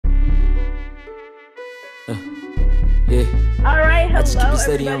Yeah. All right, I just keep hello it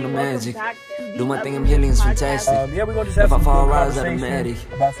steady everybody. on the Welcome magic. back to the Do my thing, I'm Uprooted healing, it's podcast. fantastic. Yeah, we're gonna just have If I some fall, good rise conversation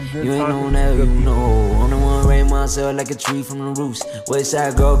automatic. about some good You ain't topics on with that, good you people. know. Only one raise myself like a tree from the roots. West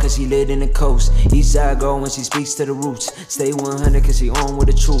side girl, cause she lit in the coast. East side girl when she speaks to the roots. Stay 100 cause she on with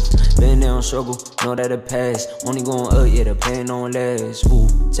the truth. Been there on struggle, know that it pass. Only going up, yeah, the pain don't last. Ooh,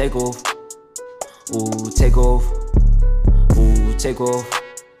 take off. Ooh, take off. Ooh, take off.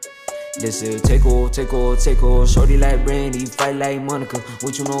 This is take off, take off, take off. Shorty like Brandy, fight like Monica.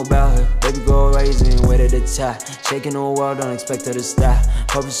 What you know about her? Baby girl rising, way to the top. Shaking the world, don't expect her to stop.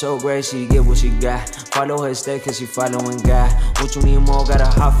 Purpose so great, she get what she got. Follow her step, cause she following God. What you need more, got a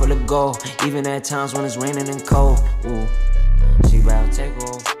heart full of gold. Even at times when it's raining and cold. Ooh, she bout to take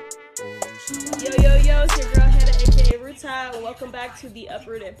off. Yo, it's your girl Hannah, aka Ruta. Welcome back to the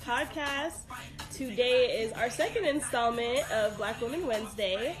Uprooted podcast. Today is our second installment of Black Women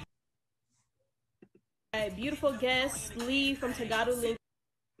Wednesday. My beautiful guest, Lee from Tagadu Link.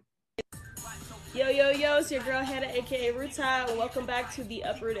 Yo, it's your girl Hannah, aka Ruta. Welcome back to the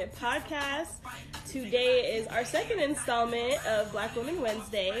Uprooted podcast. Today is our second installment of Black Women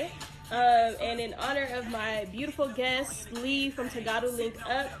Wednesday. And in honor of my beautiful guest, Lee from Tagadu Link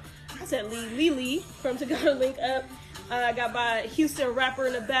Up, I said Leelee from Tagadu Link Up. I got my Houston rapper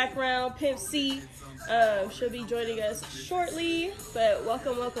in the background, Pimp C. She'll be joining us shortly, but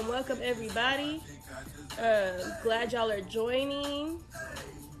welcome everybody. Glad y'all are joining.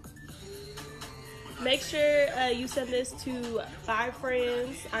 Make sure you send this to 5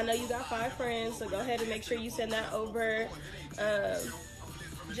 friends. I know you got 5 friends, so go ahead and make sure you send that over.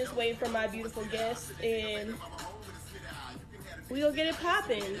 Just waiting for my beautiful guest, and we gonna get it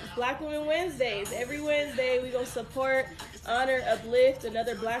popping. Black Women Wednesdays. Every Wednesday we gonna support, honor, uplift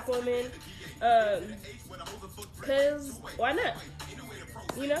another Black woman. Cause why not?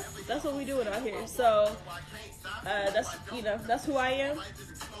 You know, that's what we doing out here. So that's who I am.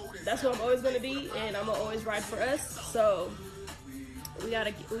 That's who I'm always gonna be, and I'm gonna always ride for us. So we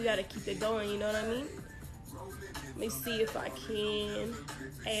gotta keep it going. You know what I mean? Let me see if I can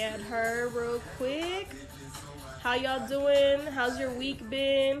add her real quick. How y'all doing? How's your week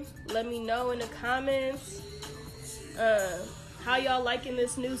been? Let me know in the comments. How y'all liking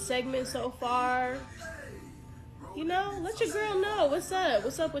this new segment so far? You know, let your girl know. What's up?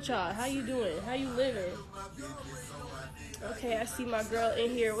 What's up with y'all? How you doing? How you living? Okay, I see my girl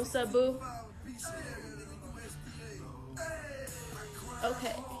in here. What's up, boo?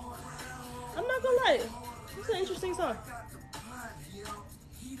 Okay. I'm not gonna lie. It's an interesting song.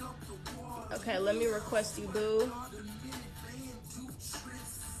 Okay, let me request you, boo.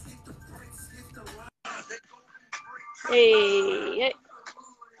 Hey.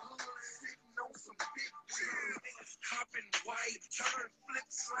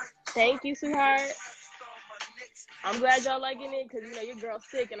 Thank you, sweetheart. I'm glad y'all liking it, because, you know, your girl's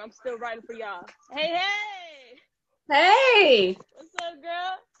sick, and I'm still writing for y'all. Hey! Hey! What's up,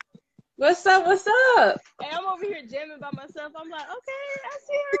 girl? What's up? Hey, I'm over here jamming by myself. I'm like, okay, I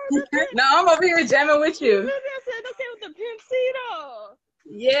see her. No, I'm over here jamming with you. I said, okay, with the Pimp C, though.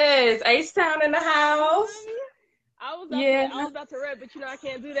 Yes, H-Town in the house. I was about to rap, but you know I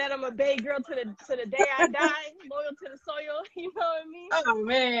can't do that. I'm a Bay girl to the day I die, loyal to the soil. You know what I mean? Oh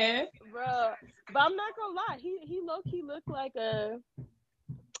man, bro. But I'm not gonna lie, he low key looked like a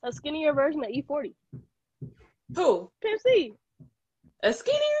skinnier version of E40. who? Pimp C. A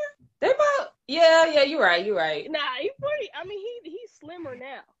skinnier? They both. Yeah. You're right. Nah, E40. I mean, he's slimmer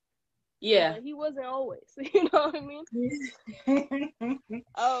now. Yeah. But he wasn't always. You know what I mean?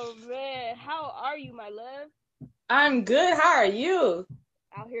 Oh man, how are you, my love? I'm good. How are you?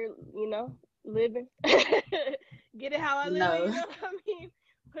 Out here, you know, living. Get it how I live. No. You know what I mean?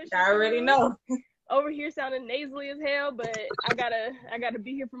 I already know. Over here sounding nasally as hell, but I gotta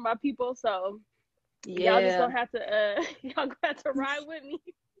be here for my people. So yeah, y'all just gonna have to y'all gonna have to ride with me.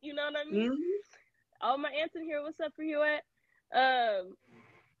 You know what I mean? Mm-hmm. All my aunts in here. What's up for you at?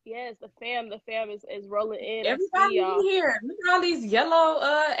 Yes, the fam is rolling in. Everybody in here. Look at all these yellow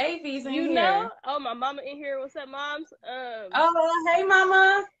AVs in here. You know? Oh, my mama in here. What's up, moms? Oh, hey,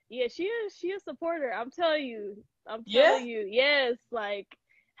 mama. Yeah, she a supporter. I'm telling you. Yes, like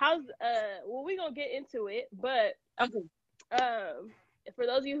how's well, we gonna get into it, but okay. For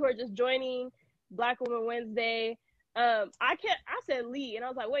those of you who are just joining Black Women Wednesday, I said Lee, and I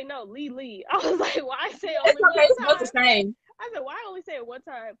was like, wait, no, Lee. I was like, why I say only one time? It's both the same. I said, why I only say it one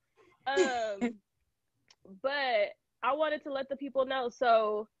time? But I wanted to let the people know.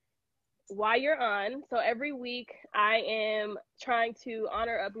 So while you're on, so every week I am trying to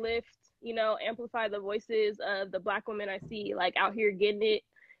honor, uplift, you know, amplify the voices of the Black women I see like out here getting it.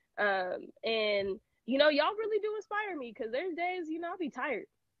 And you know, y'all really do inspire me, because there's days, you know, I'll be tired.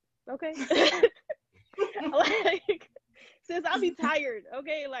 Okay. Like, since I'll be tired,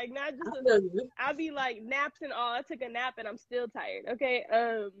 okay, like not just I'll be like naps and all. I took a nap and I'm still tired, okay.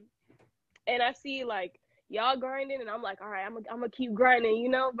 And I see like y'all grinding, and I'm like, all right, I'm gonna keep grinding. You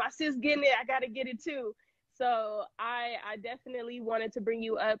know, my sis getting it, I gotta get it too. So I definitely wanted to bring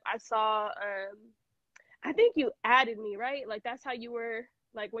you up. I saw, I think you added me, right? Like that's how you were,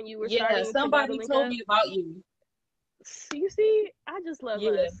 like when you were Yeah, starting to go to somebody link told up. me about you. You see, I just love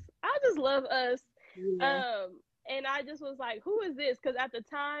Yeah, us. I just love us. yeah. And I just was like, who is this? Because at the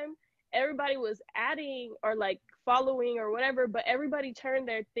time, everybody was adding or like following or whatever, but everybody turned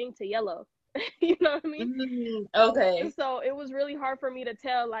their thing to yellow. You know what I mean? Okay. So it was really hard for me to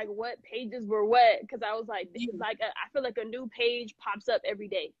tell like what pages were what, because I was like, Yeah, I feel like a new page pops up every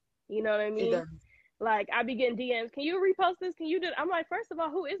day. You know what I it mean? does. Like I be getting DMs. Can you repost this? Can you do? I'm like, first of all,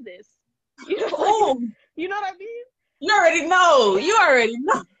 who is this? You know, like, Oh, you know what I mean? you already know. You Yeah. already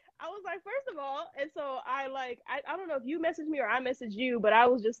know. I was like, first of all, and so I don't know if you messaged me or I messaged you, but I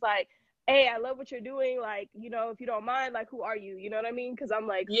was just like, hey, I love what you're doing. Like, you know, if you don't mind, like, who are you? You know what I mean? Because I'm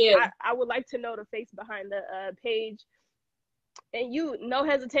like, Yeah. I would like to know the face behind the page. And you, no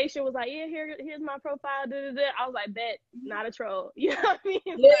hesitation, was like, yeah, here's my profile. Da, da, da. I was like, bet, not a troll. You know what I mean?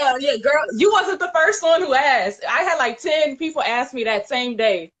 Yeah, Like, yeah, girl. You wasn't the first one who asked. I had like 10 people ask me that same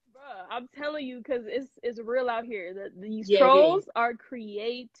day. bruh, I'm telling you, because it's real out here. These Yeah, it is. trolls are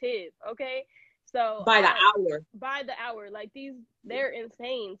creative. Okay, so By the hour. by the hour, like they're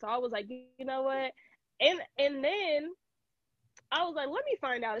insane. So I was like, you know what? And then I was like, let me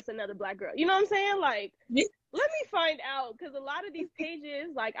find out it's another black girl. You know what I'm saying? Like, Yeah. let me find out, because a lot of these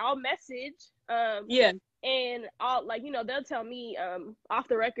pages, like, I'll message, Yeah. and I'll, like, you know, they'll tell me off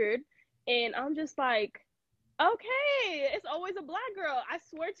the record, and I'm just like, okay, it's always a black girl. I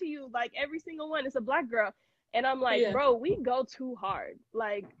swear to you, like every single one, it's a black girl. And I'm like, Yeah. bro, we go too hard.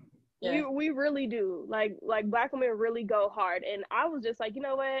 Like Yeah. we really do. Like black women really go hard. And I was just like, you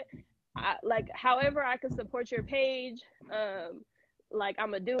know what? Like however I can support your page, like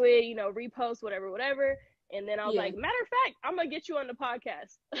I'm gonna do it, you know, repost, whatever, whatever. And then I was Yeah. like, matter of fact, I'm gonna get you on the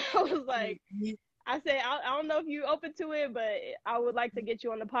podcast. I was like, Mhm. I said, I don't know if you open to it, but I would like to get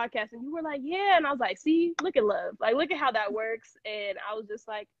you on the podcast. And you were like, yeah. And I was like, see, look at love. Like, look at how that works. And I was just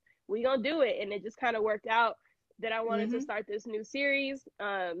like, we gonna do it. And it just kind of worked out that I wanted to Mhm. start this new series.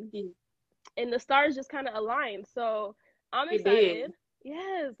 Yeah, And the stars just kind of aligned. So I'm it did. excited.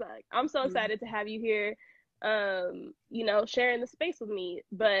 Yes, like I'm so Mhm. excited to have you here. You know, sharing the space with me.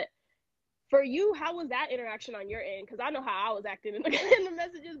 But for you, how was that interaction on your end? Because I know how I was acting in in the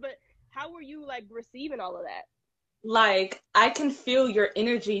messages, but how were you like receiving all of that? Like, I can feel your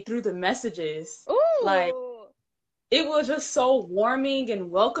energy through the messages. Like, Ooh. it was just so warming and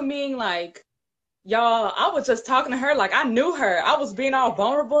welcoming. Like, y'all, I was just talking to her like I knew her. I was being all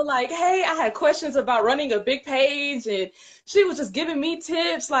vulnerable, like, hey, I had questions about running a big page, and she was just giving me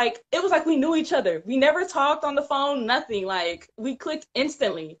tips. Like, it was like we knew each other. We never talked on the phone, nothing. Like, we clicked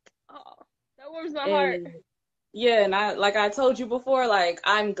instantly. Oh, that warms my heart. And yeah, and like I told you before, like,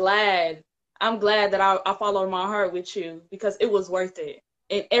 I'm glad. I'm glad that I followed my heart with you because it was worth it.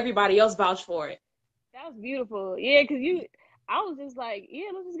 And everybody else vouched for it. That was beautiful. Yeah, because I was just like, yeah,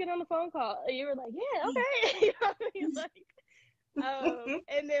 let's just get on the phone call. And you were like, yeah, okay. You know what I mean? Like,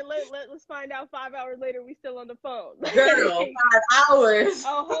 and then let's find out 5 hours later we still on the phone. Girl, Like, 5 hours.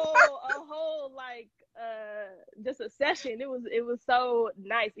 a whole like just a session. It was so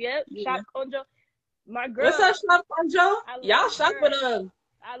nice. Yep. Yeah. Shop Konjo. My What's girl. up, Shop on Joe? I Y'all love shop with her. them.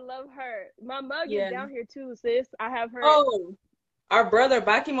 I love her. My mug is Yeah. down here too, sis. I have her. Oh, our brother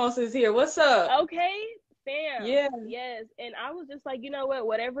Bakimos is here. What's up? Okay, fam. Yeah. Yes. And I was just like, you know what,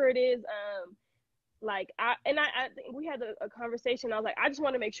 whatever it is, like I think we had a conversation. I was like, I just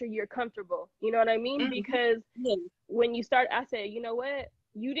want to make sure you're comfortable. You know what I mean? Mhm. Because Yeah. when you start, I said, you know what,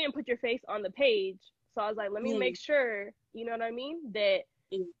 you didn't put your face on the page. So I was like, let me Yeah. make sure, you know what I mean, that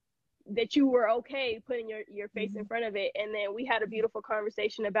Yeah. that you were okay putting your face in Mhm. front of it. And then we had a beautiful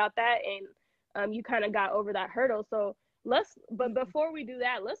conversation about that, and you kind of got over that hurdle. So but before we do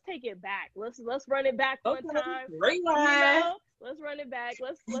that, let's take it back. Let's run it back one Okay. time. You Rewind. know, let's run it back.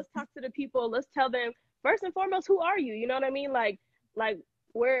 Let's talk to the people. Let's tell them first and foremost, who are you? You know what I mean? Like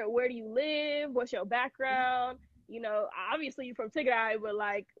where do you live? What's your background? You know, obviously you're from Tigray, but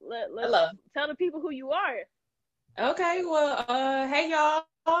like let's Hello. tell the people who you are. Okay. Well, hey y'all.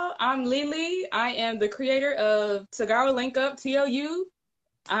 I'm Leelee. I am the creator of Tagara Link Up TLU.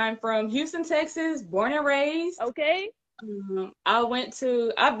 I'm from Houston, Texas, born and raised. Okay. I've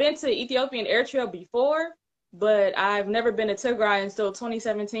been to Ethiopia and Eritrea before, but I've never been to Tigray until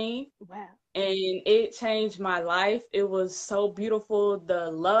 2017. Wow. And it changed my life. It was so beautiful. The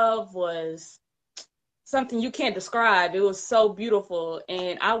love was something you can't describe. It was so beautiful.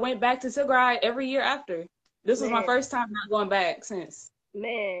 And I went back to Tigray every year after. This was my Man, first time not going back since.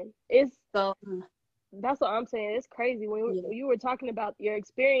 man, it's So, that's what I'm saying. It's crazy when yeah. you were talking about your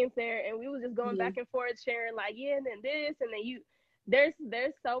experience there, and we was just going Yeah. back and forth, sharing like, yeah, and then this, and then you. There's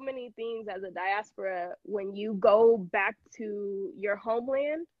so many things as a diaspora when you go back to your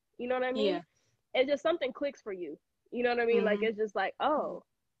homeland. You know what I mean? Yeah. It's just something clicks for you. You know what I mean? Like Mm-hmm. it's just like, oh,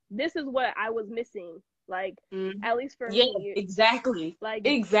 this is what I was missing. Like Mm-hmm. at least for Yeah, me, exactly. like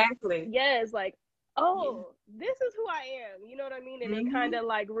Exactly. yes, like Yeah. oh, this is who I am. You know what I mean? And it kind Mm-hmm. of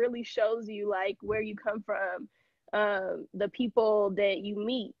like really shows you like where you come from, the people that you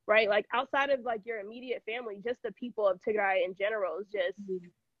meet, right? Like outside of like your immediate family, just the people of Tigray in general is just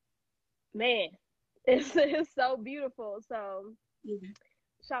man, it's so beautiful. So Yeah.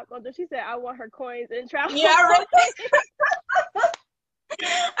 shop mother, she said I want her coins and travel Yeah, I read coins. that.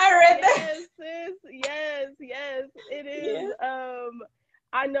 I read that. Yes, sis. Yes, yes, it is. Yeah.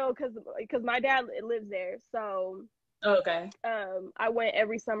 I know because my dad lives there, so Okay. I went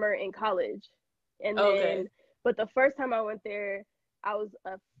every summer in college, and Okay. then but the first time I went there, I was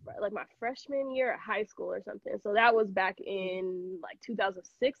like my freshman year at high school or something. So that was back in like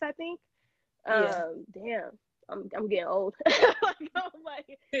 2006, I think. Yeah. Damn, I'm getting old. I'm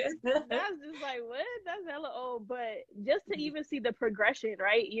like that's just like what? That's hella old. But just to even see the progression,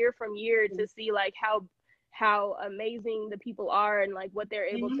 right, year from year, to see like how amazing the people are and like what they're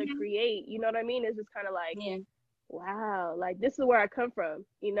able to Mm-hmm. create. You know what I mean? It's just kind of like Yeah. wow, like this is where I come from.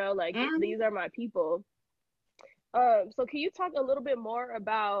 You know, like Mm-hmm. these are my people. So can you talk a little bit more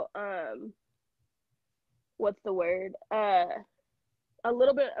about what's the word? A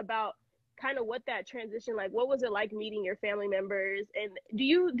little bit about kind of what that transition like. What was it like meeting your family members? And do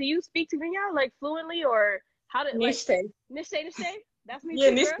you speak Tigrinya like fluently, or how did like Nishte. Nishtay? That's me Yeah,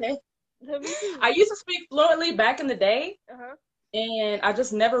 too, girl. Nishte. Me too. I used to speak fluently back in the day, Uh huh. and I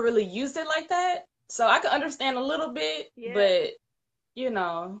just never really used it like that. So I could understand a little bit, Yeah. but you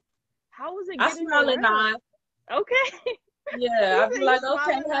know, How was it I getting smile and nod. around? Okay. Yeah, You I'd be say you like,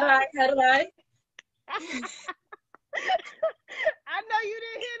 okay, smiling how did now. I? I know you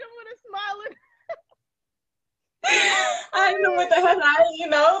didn't hit him with a smiling. I know what the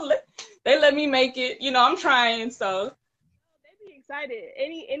hell they let me make it. I'm trying, so. They be excited.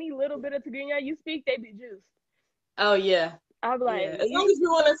 Any little bit of Tigrinya you speak, they be juiced. Oh yeah, I'm like, yeah. As long as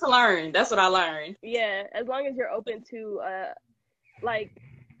you're willing to learn, that's what I learned. yeah, as long as you're open to like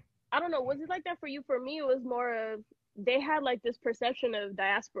I don't know, was it like that for you? For me it was more of they had like this perception of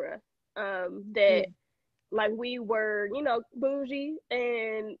diaspora, Yeah. that like we were, bougie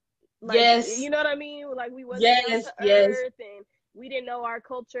and like Yes, you know what I mean? Like we wasn't down yes, to yes. earth and we didn't know our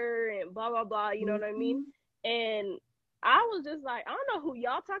culture and blah blah blah, you know what I mean? Mhm. And I was just like, I don't know who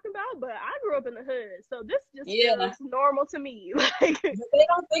y'all talking about, but I grew up in the hood, so this just Yeah. feels normal to me. Like, They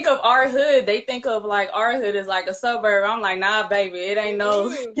don't think of our hood. They think of like our hood is like a suburb. I'm like, nah, baby, it ain't no.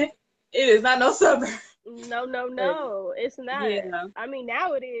 mm-mm. It is not no suburb. No, no, But no, it's not. yeah, I mean,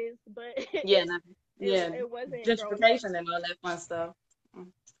 now it is, but yeah, it no, it, yeah, it wasn't growing up. gentrification and all that fun stuff.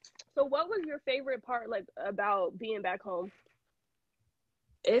 So, what was your favorite part like about being back home?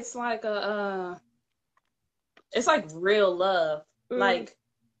 It's like it's like real love. Mm. Like,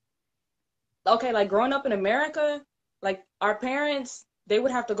 okay, like growing up in America, like our parents, they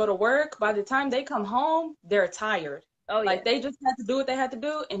would have to go to work. By the time they come home, they're tired. Oh yeah, Like they just had to do what they had to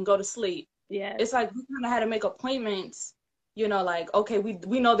do and go to sleep. yeah, It's like we kind of had to make appointments, like, okay,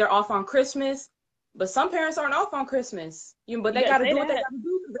 we know they're off on Christmas, but some parents aren't off on Christmas. But you they gotta got to say do what they that. got to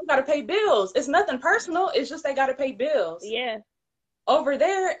do. They got to pay bills. It's nothing personal. It's just they got to pay bills. Yeah, Over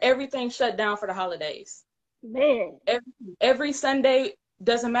there, everything shut down for the holidays. man, Every Sunday,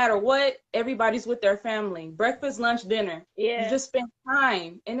 doesn't matter what, everybody's with their family. Breakfast, lunch, dinner. You yeah, just spend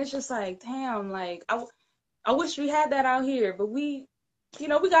time. And it's just like, damn, like, I wish we had that out here, but we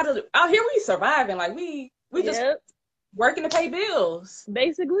got to, out here, we surviving. Like, we just yep. working to pay bills.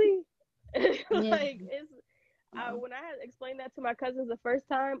 Basically, Yeah. like it's. When I had explained that to my cousins the first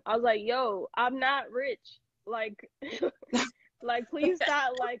time, I was like, "Yo, I'm not rich. Like, like please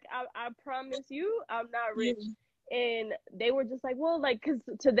stop. Like, I promise you, I'm not Yeah. rich." And they were just like, "Well, like, cause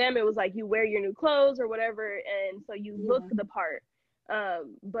to them it was like you wear your new clothes or whatever, and so you look Yeah. the part."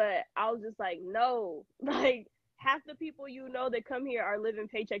 But I was just like, "No, like." Half the people that come here are living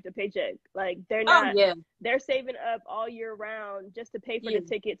paycheck to paycheck. Like they're Oh, not, yeah. they're saving up all year round just to pay for the Yeah.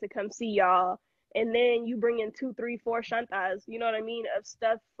 ticket to come see y'all, and then you bring in two, three, four shantas, you know what I mean, of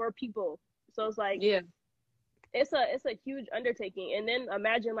stuff for people. So it's like Yeah. it's a huge undertaking. And then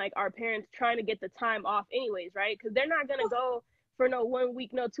imagine like our parents trying to get the time off anyways, right? Because they're not gonna go for no 1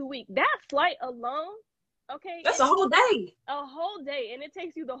 week, no 2 week. That flight alone, okay, That's a whole day. a whole day, and it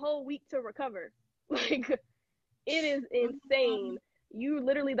takes you the whole week to recover. Like it is insane. You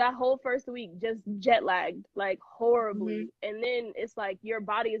literally that whole first week just jet lagged like horribly, and then it's like your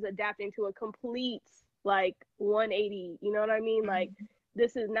body is adapting to a complete like 180. You know what I mean? Like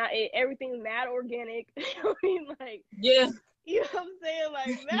this is not it. Everything's mad organic. I mean, like Yeah. you know what I'm saying?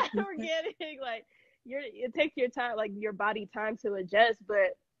 Like mad organic. Like it takes your time, like your body time to adjust.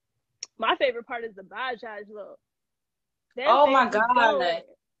 But my favorite part is the Bajaj look. Oh my God.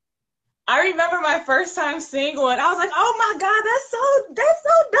 I remember my first time seeing one. I was like, "Oh my God, that's so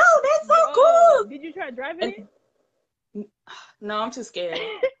dope. That's so cool." Did you try driving it? No, I'm too scared.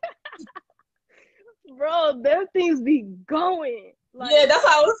 Bro, them things be going. Like, yeah, that's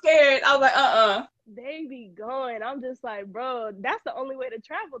why I was scared. I was like, They be going. I'm just like, bro, that's the only way to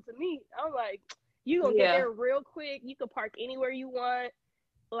travel to me. I'm like, you gonna get there real quick. You can park anywhere you want.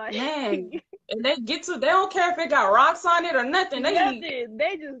 Like, man, and they don't care if it got rocks on it or nothing. They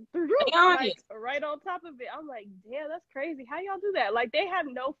just threw like right on top of it. I'm like, damn, that's crazy. How y'all do that? Like, they have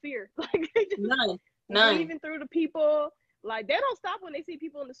no fear. Like, they just none. Weaving through the people. Like, they don't stop when they see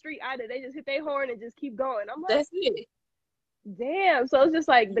people in the street either. They just hit their horn and just keep going. I'm like, that's it. Damn. So it's just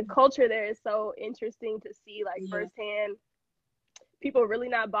like the culture there is so interesting to see, like firsthand. People really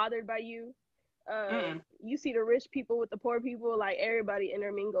not bothered by you. You see the rich people with the poor people, like everybody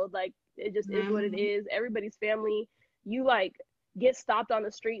intermingled. Like it just is what it is. Everybody's family. You like get stopped on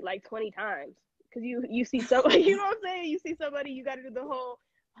the street like 20 times because you see somebody. You know what I'm saying? You see somebody, you got to do the whole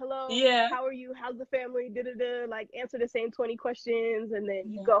hello. Yeah. How are you? How's the family? Like answer the same 20 questions, and then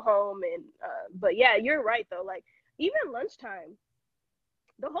you go home. And but yeah, you're right though. Like even lunchtime,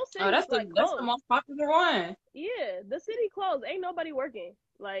 the whole city that's like that's the most popular one. Yeah, the city closed. Ain't nobody working.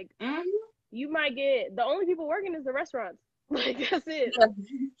 Like you might get the only people working is the restaurants. Like that's it.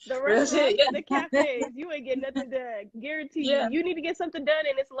 The restaurants, the cafes. You ain't get nothing done. Guarantee you. You need to get something done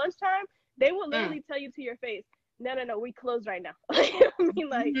and it's lunchtime. They will literally tell you to your face, no, we closed right now. I mean,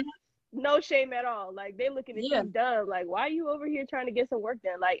 like no shame at all. Like they looking at you dumb. Like why are you over here trying to get some work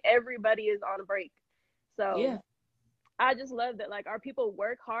done? Like everybody is on a break. So I just love that. Like our people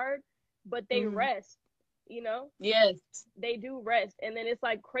work hard, but they rest. You know? Yes. They do rest. And then it's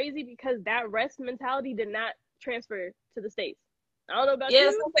like crazy because that rest mentality did not transfer to the States. I don't know about you.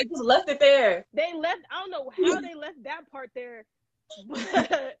 Yeah, they just left it there. They left, I don't know how they left that part there,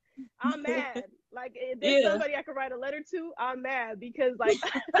 but I'm mad. Like, if there's somebody I could write a letter to, I'm mad because, like,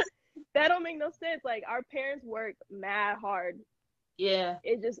 that don't make no sense. Like, our parents work mad hard. Yeah.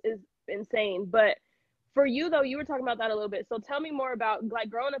 It just is insane. But for you, though, you were talking about that a little bit. So tell me more about, like,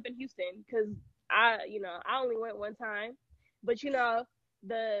 growing up in Houston because I only went one time, but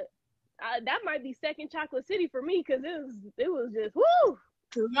that might be second chocolate city for me because it was just woo.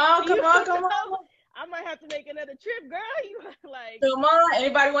 Come on. I might have to make another trip, girl. You like come on.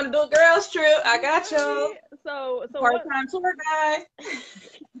 Anybody want to do a girls trip? I got you. So part-time tour guide.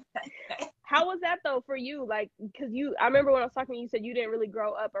 How was that though for you? Like, because I remember when I was talking to you, said you didn't really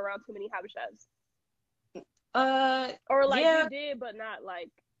grow up around too many Habeshas. Or like you did, but not like.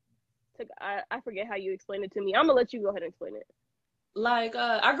 I forget how you explained it to me. I'm gonna let you go ahead and explain it. Like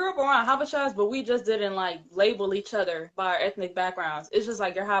I grew up around Habeshas, but we just didn't like label each other by our ethnic backgrounds. It's just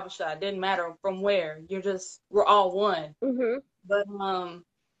like you're Habesha. It didn't matter from where. We're all one. But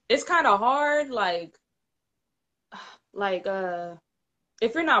it's kind of hard. Like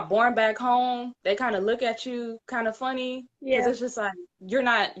if you're not born back home, they kind of look at you kind of funny. Because it's just like you're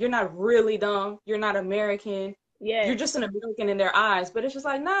not really dumb. You're not American. Yeah, you're just an American in their eyes, but it's just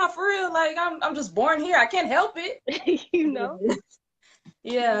like, nah, for real. Like I'm just born here. I can't help it. you know.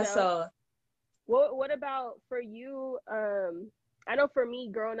 Yeah. So. What about for you? I know for me,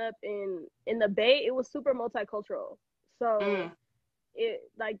 growing up in the Bay, it was super multicultural. So it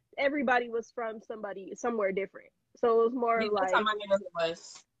like everybody was from somewhere different. So it was more like. That's how my neighborhood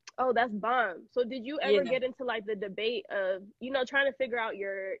was. Oh, that's bomb. So did you ever get into like the debate of trying to figure out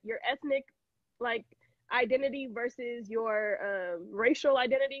your ethnic like identity versus your racial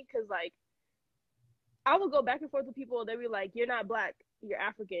identity? Because like I would go back and forth with people, they'd be like, you're not black, you're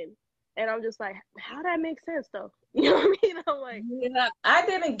African, and I'm just like, how that makes sense though? You know what I mean? I'm like, I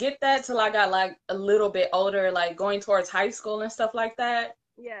didn't get that till I got like a little bit older, like going towards high school and stuff like that.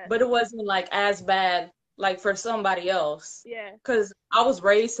 But it wasn't like as bad like for somebody else. Because I was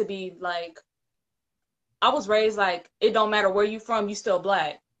raised like it don't matter where you from, you still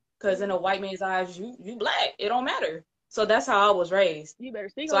black. Because in a white man's eyes, you black. It don't matter. So that's how I was raised. You better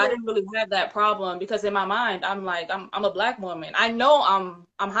speak So on I it. didn't really have that problem because in my mind, I'm like, I'm a black woman. I know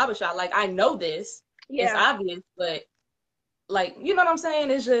I'm Habesha. Like I know this. It's Yeah. obvious, but like, you know what I'm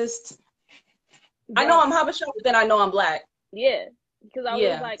saying? It's just I know That, I'm Habesha, but then I know I'm black. yeah. Because I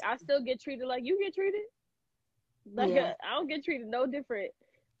was Yeah. like, I still get treated like you get treated. Like, Yeah. I don't get treated no different.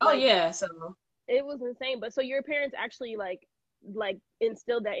 Oh Like, yeah. So it was insane. But so your parents actually like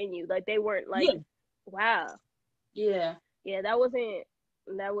instilled that in you. Like they weren't like, yeah. wow, Yeah. yeah, that wasn't.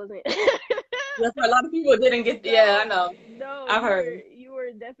 That's why a lot of people didn't get. Yeah, I No, know. no, I've you heard. were you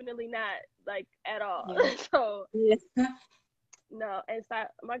were definitely not like at all. Yeah. So Yeah. no, and so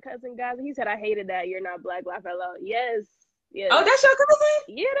my cousin guys, he said I hated that you're not black, black fellow. Yes, Oh, yes, that's your cousin?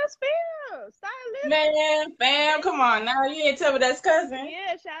 yeah, that's fam. Stylist, Man, fam, come on now. You ain't tell me that's cousin.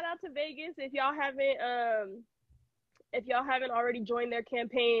 yeah. Shout out to Vegas if y'all haven't already joined their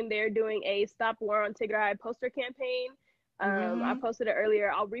campaign. They're doing a Stop War on Tigray poster campaign. I Mm-hmm. posted it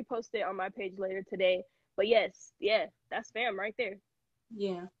earlier. I'll repost it on my page later today. But yes, yeah, that's fam right there.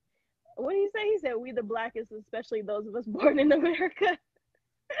 Yeah. What did he say? He said, "We the blackest, especially those of us born in America."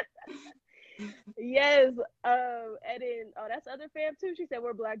 Yes. And then that's other fam too. She said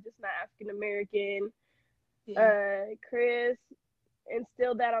we're black, just not African American. Yeah. Chris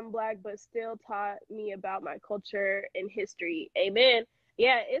instilled that I'm black, but still taught me about my culture and history. Amen.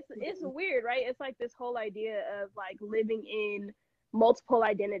 Yeah, it's weird, right? It's like this whole idea of like living in multiple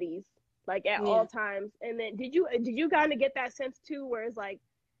identities, like at Yeah. all times. And then did you kind of get that sense too, where it's like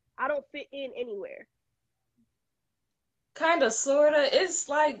I don't fit in anywhere? Kind of, sort of. It's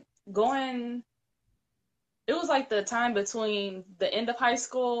like going, it was like the time between the end of high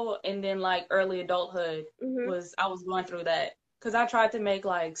school and then like early adulthood Mhm. I was going through that. Because I tried to make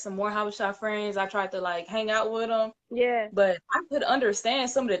like some more Habesha friends. I tried to like hang out with them. Yeah. But I could understand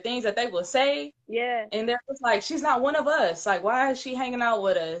some of the things that they would say. Yeah. And they're just like, she's not one of us. Like, why is she hanging out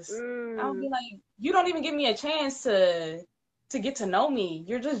with us? I'll be Mm. like, you don't even give me a chance to get to know me.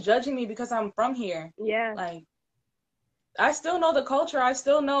 You're just judging me because I'm from here. Yeah. Like, I still know the culture. I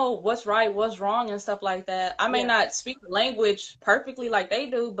still know what's right, what's wrong, and stuff like that. I may Yeah. not speak the language perfectly like they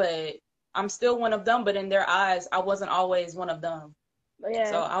do, but I'm still one of them. But in their eyes, I wasn't always one of them.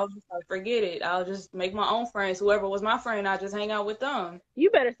 So Yeah. I was just like, forget it. I'll just make my own friends. Whoever was my friend, I'll just hang out with them. You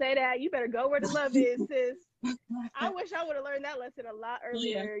better say that. You better go where the love is, sis. I wish I would have learned that lesson a lot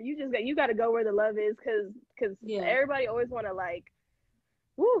Yeah, earlier. You got to go where the love is, cause yeah, everybody always want to like,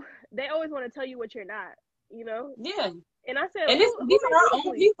 woo, they always want to tell you what you're not, you know. yeah. And I said, And who these made are you our the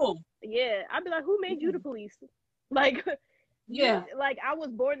own police? people. Yeah, I'd be like, who made you Yeah, the police? Like, you yeah. like I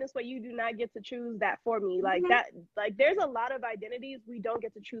was born this way. You do not get to choose that for me. Like Hmm. that. Like there's a lot of identities we don't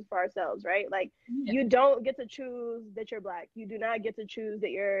get to choose for ourselves, right? Like Yeah, you don't get to choose that you're black. You do not get to choose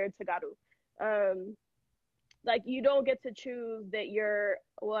that you're Tagaru. Like you don't get to choose that you're.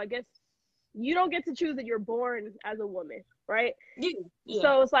 Well, I guess you don't get to choose that you're born as a woman, right? yeah, yeah.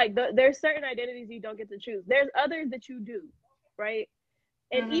 So it's like there's certain identities you don't get to choose. There's others that you do, right?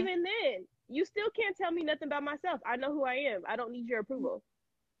 And Hmm. even then, you still can't tell me nothing about myself. I know who I am. I don't need your approval.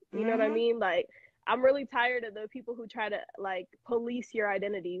 You know what I Hmm. mean? Like, I'm really tired of the people who try to like police your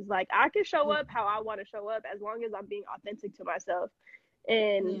identities. Like, I can show Yeah, up how I want to show up as long as I'm being authentic to myself.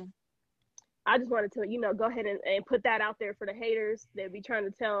 And yeah. I just wanted to, go ahead and put that out there for the haters that be trying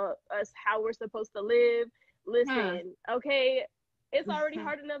to tell us how we're supposed to live. Hmm. Listen, okay, it's already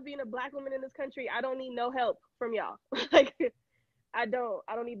hard enough being a black woman in this country. I don't need no help from y'all. Like, I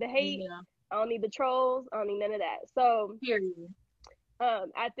don't need the hate. Yeah. I don't need the trolls. I don't need none of that. So, Period.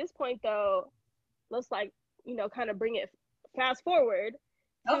 at this point though, let's like, kind of bring it fast forward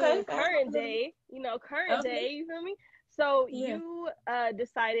Okay. to Fast current forward. day, current Okay. day, you feel me? So Yeah. you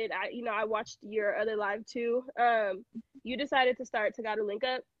decided, I watched your other live too. You decided to start to gotta link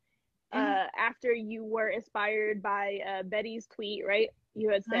up Hmm. after you were inspired by Betty's tweet, right? You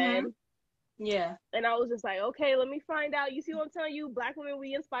had said, Hmm. Yeah. and I was just like, okay, let me find out. You see what I'm telling you? Black women,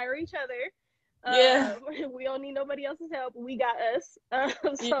 we inspire each other. Yeah. We don't need nobody else's help. We got us.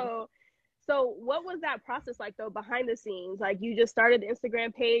 Yeah. So what was that process like though behind the scenes? Like you just started the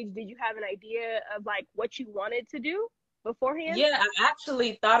Instagram page. Did you have an idea of like what you wanted to do beforehand? Yeah, I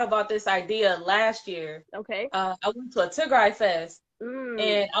actually thought about this idea last year. Okay. I went to a Tigray fest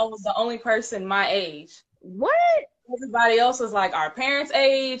Mm. and I was the only person my age. What? Everybody else was like our parents'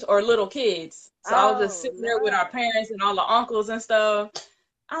 age or little kids. So I was just Oh sitting there with our no. parents and all the uncles and stuff.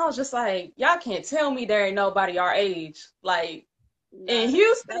 I was just like, y'all can't tell me there ain't nobody our age. Like in Nah,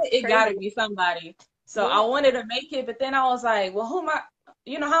 Houston, that's it gotta crazy. be somebody. So I Yeah. wanted to make it, but then I was like, well, who am I?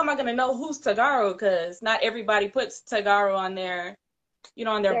 How am I gonna know who's Tagaro? Because not everybody puts Tagaro on there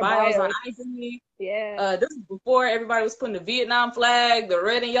on their Their bios on bios. IG. Yeah. This is before everybody was putting the Vietnam flag, the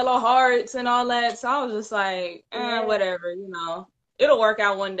red and yellow hearts and all that. So I was just like, Yeah. whatever, it'll work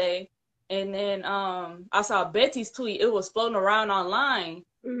out one day. And then I saw Betty's tweet. It was floating around online.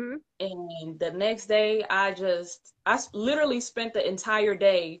 Mhm. And the next day, literally spent the entire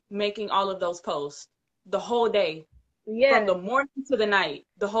day making all of those posts. The whole day. From Yeah. the morning to the night.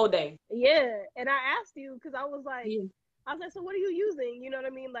 The whole day. Yeah. And I asked you because I was like, Yeah. so what are you using? You know what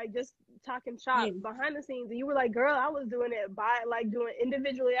I mean? Like just talking shop Yeah. behind the scenes. And you were like, girl, I was doing it doing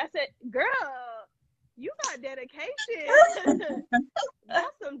individually. I said, girl, you got dedication.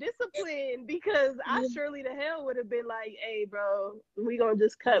 That's some discipline because I surely the hell would have been like, hey, bro, we gonna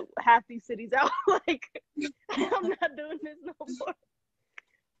just cut half these cities out. Like, I'm not doing this no more.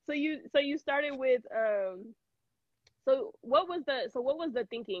 So you started with so what was the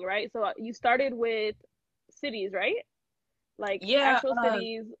thinking, right? So you started with cities, right? Like Yeah. actual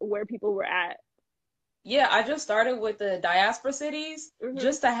cities where people were at. Yeah, I just started with the diaspora cities Mhm.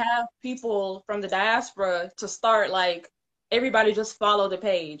 just to have people from the diaspora to start, like, everybody just follow the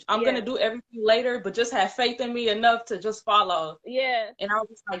page. I'm Yeah. gonna do everything later, but just have faith in me enough to just follow. Yeah. And I was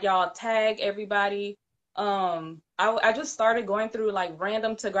just like, y'all tag everybody. I just started going through like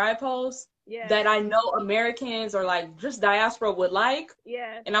random Tigray posts Yeah. that I know Americans or like just diaspora would like.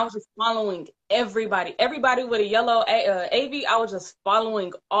 Yeah. And I was just following everybody with a yellow AV. I was just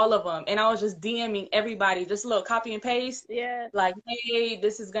following all of them, and I was just DMing everybody, just a little copy and paste. Yeah. Like, hey,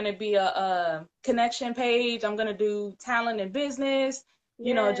 this is gonna be a connection page. I'm gonna do talent and business.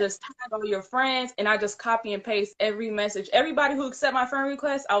 Yeah. Just tag all your friends, and I just copy and paste every message. Everybody who accept my friend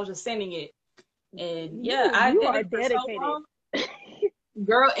request, I was just sending it. And yeah, I You did are it for so dedicated. long.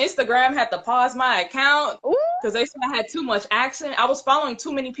 Girl, Instagram had to pause my account Ooh. because they said I had too much action. I was following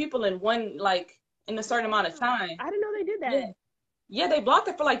too many people in a certain amount of Damn. time. I didn't know they did Yeah. that. Yeah, they blocked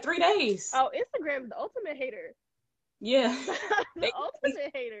it for like 3 days. Oh, Instagram's the ultimate hater. Yeah. The They,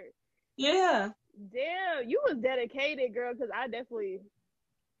 ultimate hater. yeah. Damn, you was dedicated, girl, because I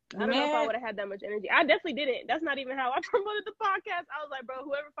don't know if I Man, would have had that much energy. I definitely didn't. That's not even how I promoted the podcast. I was like, bro,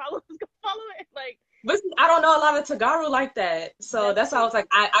 whoever follows is gonna follow it. Like, but see, I don't know a lot of Tagaru like that. So that's that's why I true. was like,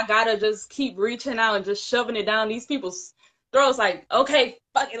 I gotta just keep reaching out and just shoving it down these people's throats. Like, okay,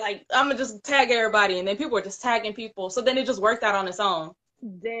 fuck it. Like, I'm gonna just tag everybody. And then people were just tagging people. So then it just worked out on its own.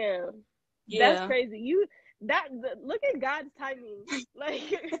 Damn. That's Yeah. crazy. Look at God's timing. Like,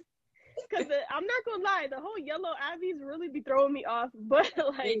 because I'm not gonna lie, the whole yellow Abby's really be throwing me off, but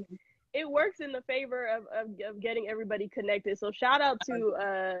like Yeah. it works in the favor of getting everybody connected. So shout out to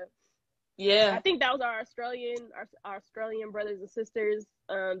I Yeah. think that was our Australian brothers and sisters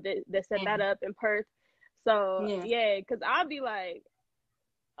that set that up in Perth. So Yeah. yeah, because I'll be like,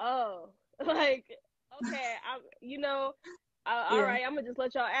 oh, like okay, all Yeah. right, I'm gonna just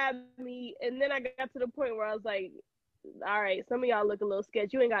let y'all add me, and then I got to the point where I was like, all right, some of y'all look a little sketchy.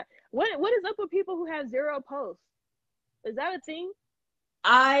 You ain't got what is up with people who have 0 posts? Is that a thing?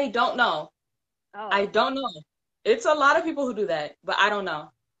 I don't know. I Oh, don't know. It's a lot of people who do that, but I don't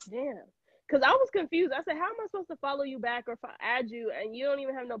know. damn. Cause I was confused. I said, "How am I supposed to follow you back or add you, and you don't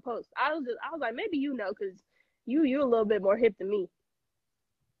even have no posts?" I was like, maybe you know, cause you a little bit more hip than me.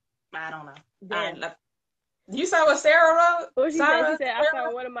 I don't know. Damn. You saw what Sarah wrote? What she said? She Sarah? said, "I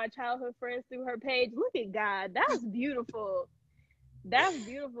found one of my childhood friends through her page." Look at God. That's beautiful. That's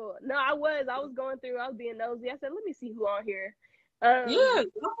beautiful. No, I was going through. I was being nosy. I said, "Let me see who on here." Yeah,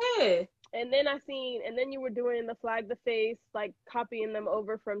 go ahead. And then and then you were doing the flag the face, like copying them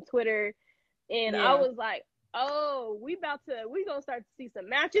over from Twitter. And I Yeah. was like, oh, we gonna start to see some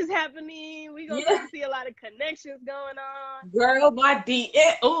matches happening. We gonna start Yeah. to see a lot of connections going on. Girl, my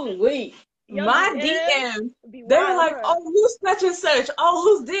DM. Oh, wait. Your My DMs DM. be They were wild, like, huh? oh, who's such and such? Oh,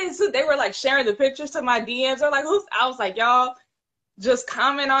 who's this? They were like sharing the pictures to my DMs. They're like, who's? I was like, y'all, just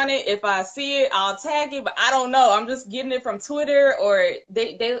comment on it. If I see it, I'll tag it. But I don't know. I'm just getting it from Twitter, or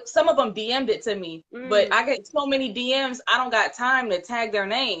they some of them DM'd it to me. But Mm, I get so many DMs, I don't got time to tag their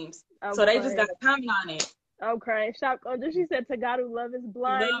names. I'm So they just got crying. to comment on it. I'm crying. Shock. Oh, she said, "To God who love is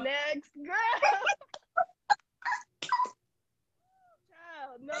blind." No. Next, girl.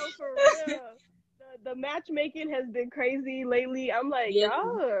 Child, no, for real. The matchmaking has been crazy lately. I'm like, Yeah.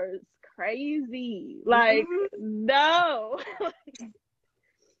 y'all are crazy. Like, Mhm. no.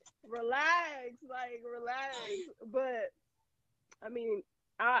 Relax, like relax. But I mean,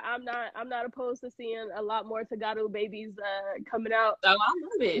 I'm not opposed to seeing a lot more Tagado babies coming out. So I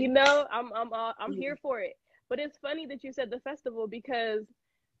love it. I'm here for it. But it's funny that you said the festival because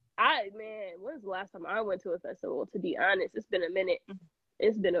man, when's the last time I went to a festival? To be honest, it's been a minute.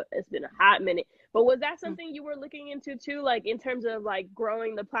 It's been a hot minute. But was that something you were looking into too, like in terms of like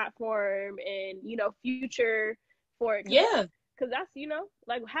growing the platform and future for it? Yeah. Because that's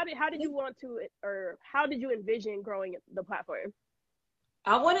like how did you want to, or how did you envision growing the platform?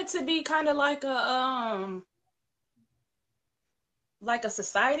 I want it to be kind of like a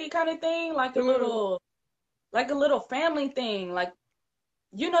society kind of thing, like a little family thing, like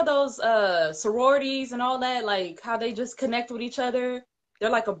those sororities and all that, like how they just connect with each other. They're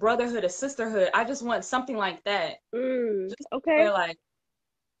like a brotherhood, a sisterhood. I just want something like that. Just Okay. where like,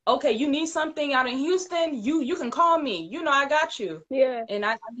 okay, you need something out in Houston, you can call me. I got you. Yeah. And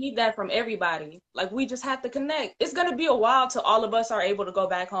I need that from everybody. Like, we just have to connect. It's gonna be a while till all of us are able to go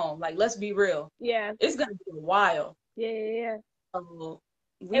back home. Like, let's be real. Yeah. It's gonna be a while. Yeah. So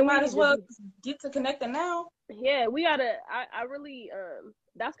we And we might need as well to get to connecting now. Yeah, we gotta. I really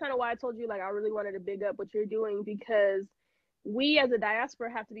that's kind of why I told you, like, I really wanted to big up what you're doing, because we as a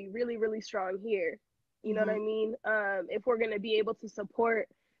diaspora have to be really, really strong here. You know what I mean? If we're gonna be able to support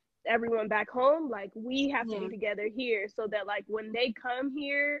everyone back home, like, we have to be together here, so that like when they come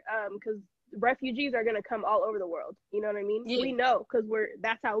here, because refugees are gonna come all over the world. You know what I mean? Yeah. We know, because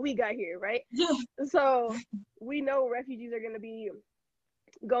that's how we got here, right? Yeah. So we know refugees are gonna be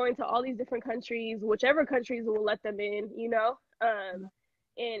going to all these different countries, whichever countries will let them in,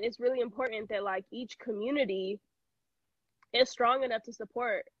 and it's really important that like each community is strong enough to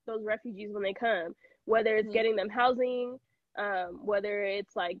support those refugees when they come, whether it's getting them housing, whether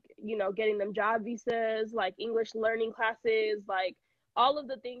it's like, getting them job visas, like English learning classes, like all of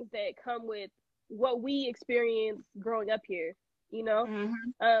the things that come with what we experience growing up here. I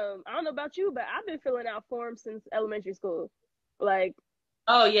don't know about you, but I've been filling out forms since elementary school. Like,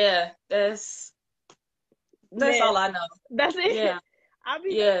 oh yeah, that's man, all I know. That's it. Yeah.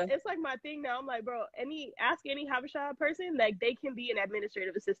 Yeah. It's like my thing now. I'm like, bro, ask any Habesha person, like, they can be an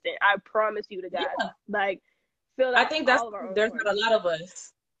administrative assistant. I promise you to God. Yeah. Like, fill I out think that's all of our own there's forms. not a lot of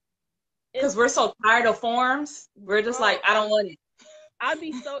us. Because we're so tired of forms. We're just like, I don't want it. I'd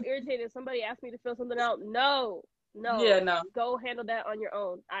be so irritated if somebody asked me to fill something out. No. Yeah, no. Go handle that on your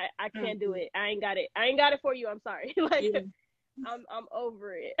own. I can't do it. I ain't got it. I ain't got it for you. I'm sorry. Like, I'm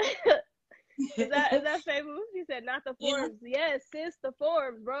over it. Is that Fabu? She said, not the forms. Yeah. Yes, sis, the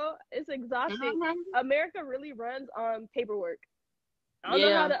forms, bro. It's exhausting. America really runs on paperwork. I don't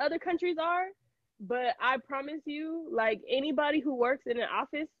know how the other countries are, but I promise you, like, anybody who works in an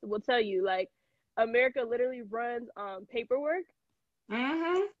office will tell you, like, America literally runs on paperwork.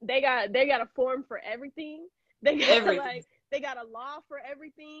 They got a form for everything. They got a law for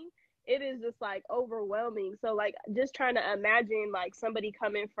everything. It is just like overwhelming. So like, just trying to imagine like somebody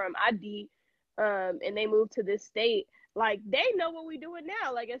coming from ID, and they move to this state, like, they know what we're doing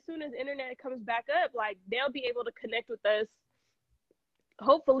now. Like, as soon as internet comes back up, like, they'll be able to connect with us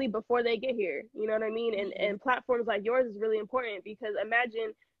hopefully before they get here. You know what I mean? And platforms like yours is really important, because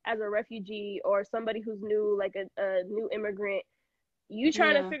imagine as a refugee or somebody who's new, like a new immigrant, you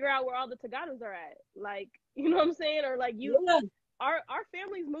trying to figure out where all the Taganos are at. Like, you know what I'm saying? Or like our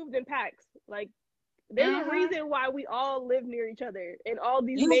families moved in packs. Like, there's a reason why we all live near each other in all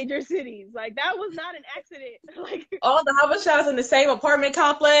these major cities. Like, that was not an accident. Like, all the Habeshas in the same apartment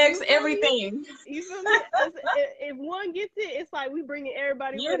complex, everything. You feel me? If one gets it, it's like we bringing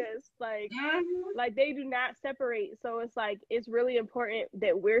everybody with us. Like, like, they do not separate. So it's like, it's really important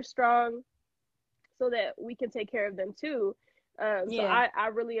that we're strong, so that we can take care of them too. So I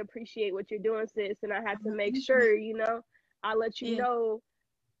really appreciate what you're doing, sis, and I had to make sure, I let you know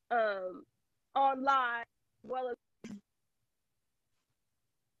on live, well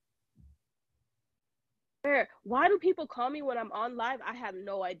as why do people call me when I'm on live? I have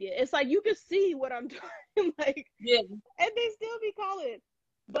no idea. It's like you can see what I'm doing, like, and they still be calling.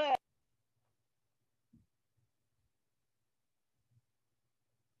 But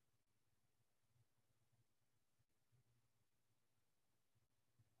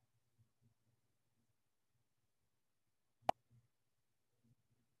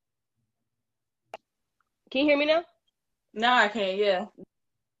can you hear me now? Now I can,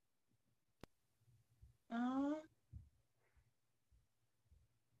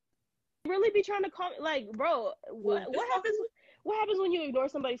 Really be trying to call me, like, bro, what happens? What happens when you ignore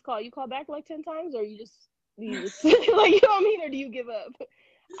somebody's call? You call back like 10 times, or you just like, you know what I mean, or do you give up?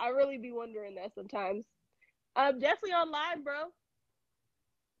 I really be wondering that sometimes. Definitely on live, bro.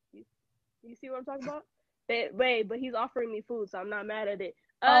 You see what I'm talking about? Wait, but he's offering me food, so I'm not mad at it.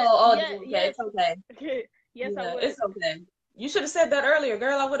 Okay, yes. it's okay. Yes, I would. It's okay. You should have said that earlier,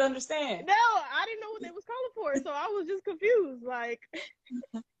 girl. I would understand. No, I didn't know what they was calling for, so I was just confused. Like,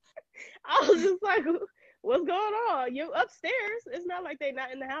 I was just like, What's going on? You upstairs. It's not like they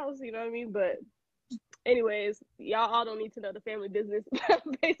not in the house, you know what I mean? But anyways, y'all all don't need to know the family business,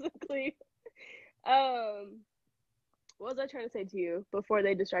 basically. Um, what was I trying to say to you before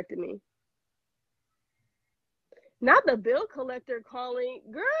they distracted me? Not the bill collector calling.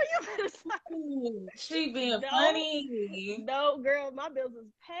 Girl, you better stop. She being No, funny. no, girl, my bills is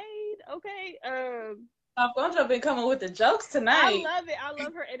paid. Okay. Alfonso been coming with the jokes I tonight. love it. I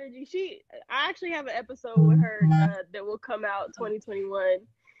love her energy. I actually have an episode with her that will come out 2021.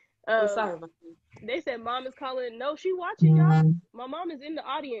 Sorry about They said mom is calling. No, she watching, y'all. My mom is in the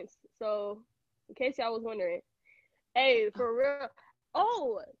audience. So, in case y'all was wondering, hey, for real.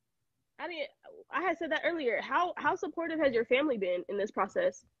 Oh, I didn't. I had said that earlier. How supportive has your family been in this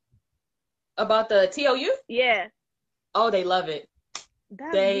process? about the TOU? Yeah, Oh, they love it.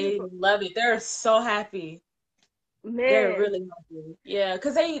 that's They beautiful, love it. They're so happy. They're man. really happy. Yeah,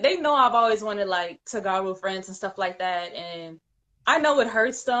 because they know I've always wanted like to go with friends and stuff like that. And I know it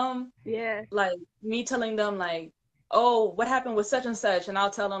hurts them, Yeah, like me telling them like, oh, what happened with such and such? And I'll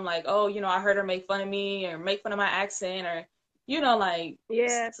tell them like, oh, I heard her make fun of me or make fun of my accent or, like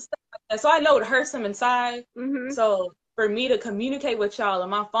yeah. stuff like that. So I know it hurts them inside. Mhm. So for me to communicate with y'all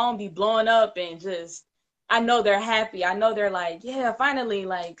and my phone be blowing up and just, I know they're happy. I know they're like, yeah, finally,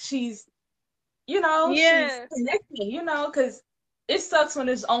 like she's she's Yeah, connecting, because it sucks when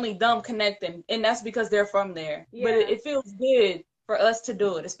it's only them connecting, and that's because they're from there. But it, yeah. it feels good for us to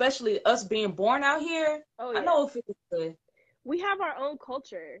do it, especially us being born out here. Oh I yeah. know it feels good. We have our own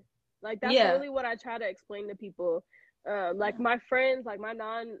culture. Like that's Yeah. really what I try to explain to people. Like Yeah. my friends, like my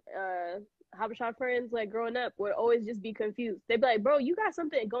non Habesha friends, like growing up, would always just be confused. They'd be like, "Bro, you got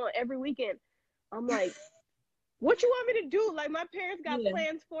something going every weekend." I'm like, "What you want me to do?" Like my parents got Yeah.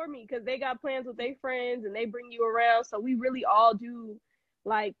 plans for me because they got plans with their friends and they bring you around. So we really all do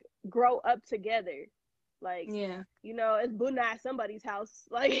like grow up together. Like Yeah. it's Buna at somebody's house.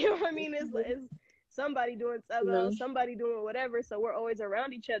 Like you know what I mean? It's somebody doing Yeah. somebody doing whatever. So we're always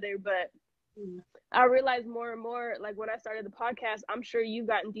around each other. But Yeah. I realized more and more, like when I started the podcast, I'm sure you've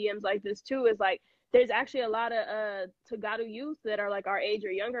gotten DMs like this too. Is like there's actually a lot of Tagadu youth that are like our age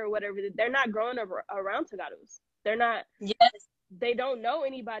or younger or whatever. They're not growing up around Tagadus. They're not. Yes. They don't know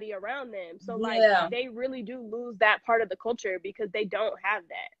anybody around them. So like Yeah. they really do lose that part of the culture because they don't have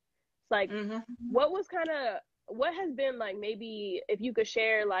that. It's like Mm-hmm. what has been like, maybe if you could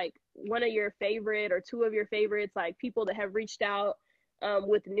share like one of your favorite or two of your favorites, like people that have reached out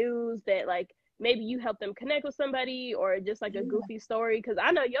with news that like maybe you help them connect with somebody or just like a Yeah. goofy story, because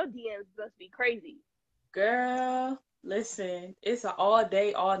I know your DMs must be crazy. Girl, listen, it's an all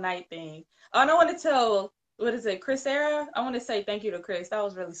day, all night thing. And I want to tell, what is it, Chris Sarah? I want to say thank you to Chris. That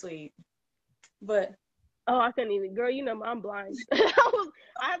was really sweet. But Oh, I couldn't even, girl, I'm blind.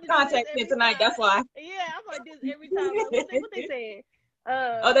 I have to do this contact me every tonight. time. That's why. Yeah, I'm like this every time. Like what they saying?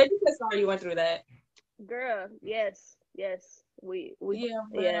 Oh, they just said sorry you went through that. Girl, yes, we Yeah,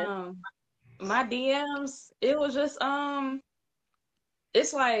 but yeah. my DMs, it was just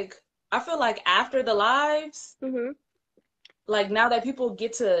it's like I feel like after the lives, Mhm, like now that people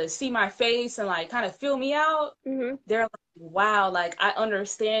get to see my face and like kind of feel me out, mhm. they're like, wow, like I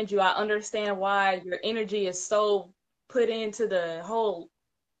understand you. I understand why your energy is so put into the whole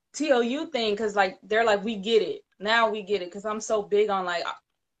TOU thing, because like they're like, we get it. Now we get it, because I'm so big on like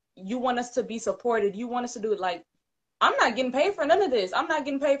you want us to be supported. You want us to do it. Like I'm not getting paid for none of this. I'm not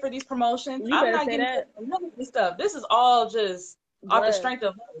getting paid for these promotions. You I'm better not say getting paid that. for none of this stuff. This is all just off the Blood. strength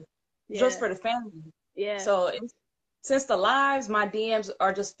of just Yeah, for the family. yeah. So since the lives, my DMs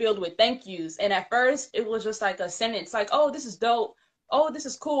are just filled with thank yous. And at first, it was just like a sentence, like, "Oh, this is dope. Oh, this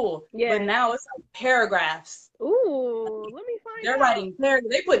is cool." But Yeah. now it's like paragraphs. Ooh, let me find They're out. writing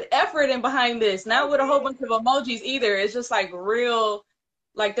paragraphs. They put effort in behind this. Not with a whole Okay. bunch of emojis either. It's just like real,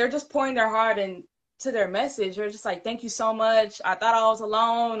 like they're just pouring their heart into their message. They're just like, "Thank you so much. I thought I was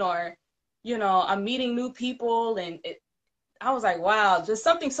alone," or, "I'm meeting new people," and I was like, wow, just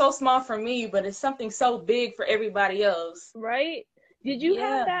something so small for me, but it's something so big for everybody else. Right? Did you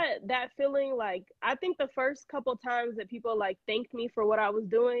have Yeah. that feeling? Like I think the first couple times that people like thanked me for what I was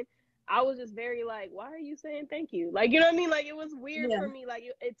doing, I was just very like, why are you saying thank you? Like, you know what I mean? Like it was weird Yeah. for me. Like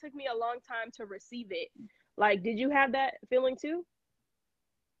it took me a long time to receive it. Like, did you have that feeling too?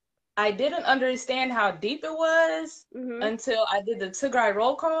 I didn't understand how deep it was Mhm. until I did the Tigray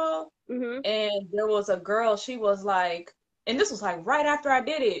roll call. Mhm. And there was a girl, she was like, and this was like right after I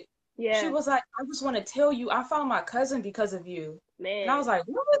did it. She Yeah. was like, I just want to tell you, I found my cousin because of you. And I was Man. like,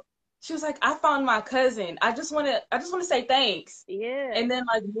 what? She was like, I found my cousin. I just want to say thanks. Yeah. And then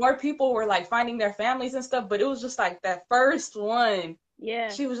like more people were like finding their families and stuff, but it was just like that first one. Yeah.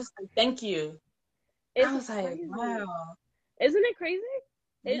 She was just like, thank you. It's I was like, crazy. wow. Isn't it crazy?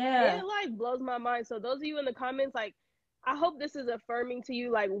 Yeah. It like blows my mind. So those of you in the comments, like, I hope this is affirming to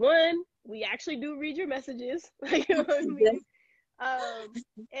you. Like, one, we actually do read your messages. Like, you know what I Yes. mean?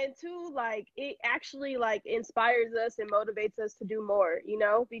 And two, like, it actually like inspires us and motivates us to do more, you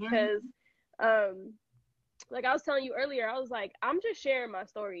know, because Mhm. like I was telling you earlier, I was like, I'm just sharing my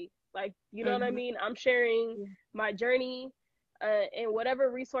story. Like, you know what I Mhm. mean? I'm sharing my journey and whatever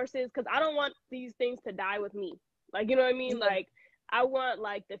resources, because I don't want these things to die with me. Like, you know what I mean? Yeah. Like, I want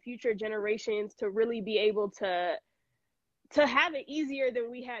like the future generations to really be able to have it easier than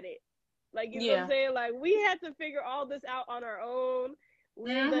we had it. Like, you know what I'm Yeah. saying? Like, we had to figure all this out on our own.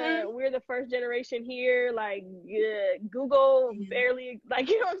 Mhm. We're the first generation here. Like, Google Mhm. barely, like,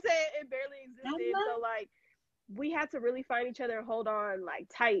 you know what I'm saying? It barely existed. Mhm. So like, we had to really find each other and hold on like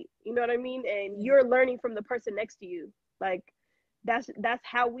tight. You know what I mean? And Yeah. you're learning from the person next to you. Like, that's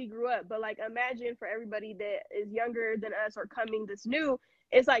how we grew up. But like, imagine for everybody that is younger than us or coming this new,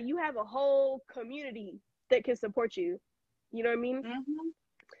 it's like you have a whole community that can support you. You know what I mean? Mhm.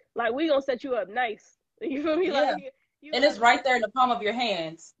 Like, we gonna set you up nice. You feel me? Yeah. Like, you And it's have right there in the palm of your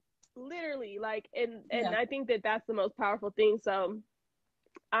hands. literally like, and Yeah. I think that that's the most powerful thing. So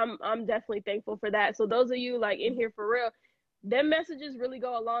I'm definitely thankful for that. So those of you like in here for real, them messages really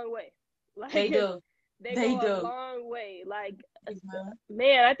go a long way. Like, They do. they They go a do. long way. Like, Mhm.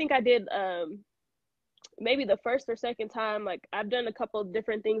 man, I think I did maybe the first or second time. Like, I've done a couple of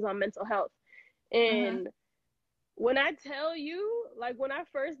different things on mental health, Mhm. and when I tell you, like, when I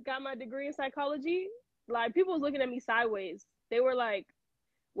first got my degree in psychology, like, people was looking at me sideways. They were like,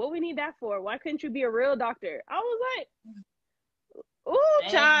 "What we need that for? Why couldn't you be a real doctor?" I was like, "Ooh,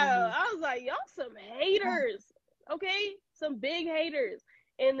 child!" Dang. I was like, "Y'all some haters, okay? Some big haters."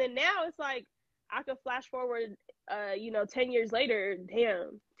 And then now it's like I could flash forward, 10 years later.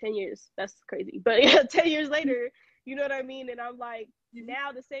 Damn, 10 years. That's crazy. But yeah, 10 years later, you know what I mean? And I'm like,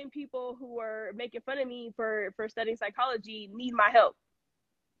 now the same people who were making fun of me for studying psychology need my help.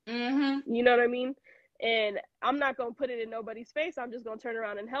 Mhm. You know what I mean? And I'm not gonna put it in nobody's face. I'm just gonna turn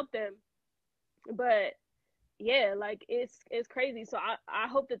around and help them. But yeah, like, it's crazy. So I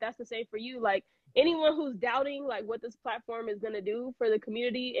hope that that's the same for you. Like, anyone who's doubting like what this platform is gonna do for the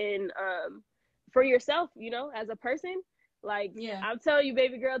community and for yourself, as a person, like, Yeah. I'm telling you,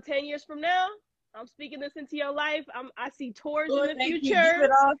 baby girl, 10 years from now, I'm speaking this into your life. I see tours in Oh, the thank you. Give future.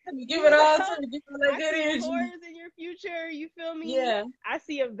 it all to me. Give You it all know, to me. Give me that I good see energy. tours in your future. You feel me? Yeah. I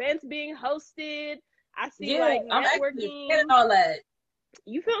see events being hosted. I see Yeah. like I'm actually planning networking. all that.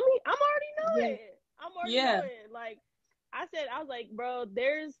 You feel me? I'm already Yeah. knowing. I'm already Yeah. knowing. Like, I was like, bro,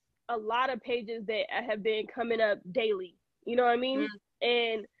 there's a lot of pages that have been coming up daily. You know what I mean?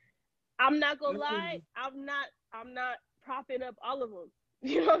 And I'm not gonna lie, Mm-hmm. I'm not propping up all of them.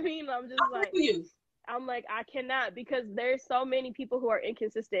 You know what I mean? I'm I just like, feel you. I cannot, because there's so many people who are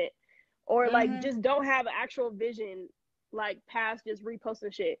inconsistent or like Mm-hmm. just don't have an actual vision, like, past just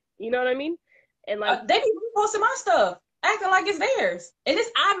reposting shit. You know what I mean? And like, They be reposting my stuff, acting like it's theirs. And it's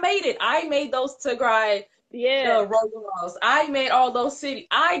I made it. I made those Tigray yeah, rolls. I made all those cities.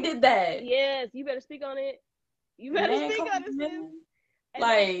 I did that. yes, you better speak on it. You better Man, speak come on on, it, sis. man. And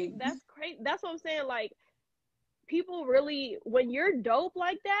Like, that's crazy. That's what I'm saying. Like, people really, when you're dope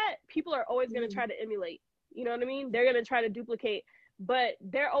like that, people are always gonna try to emulate. You know what I mean? They're gonna try to duplicate, but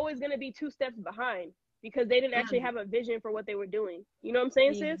they're always gonna be two steps behind because they didn't actually have a vision for what they were doing. You know what I'm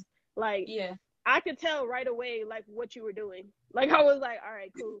saying, yeah, sis? Like, yeah. I could tell right away like what you were doing. Like, I was like, all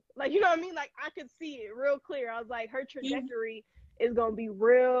right, cool. Like, you know what I mean? Like, I could see it real clear. I was like, her Yeah, trajectory is gonna be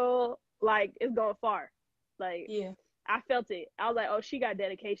real. Like, it's going far. Like, yeah. I felt it. I was like, oh, she got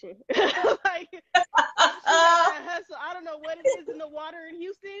dedication. Like, she got that hustle. I don't know what it is in the water in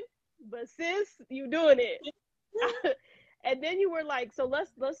Houston, but sis, you doing it. And then you were like, so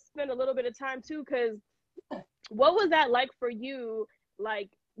let's spend a little bit of time too, because what was that like for you, like,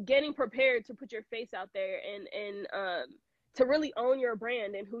 getting prepared to put your face out there and to really own your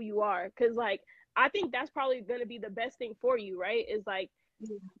brand and who you are? Because like, I think that's probably going to be the best thing for you, right? Is like,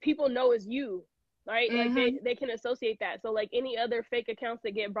 people know it's you, right? Like, Mm-hmm. they can associate that. So like, any other fake accounts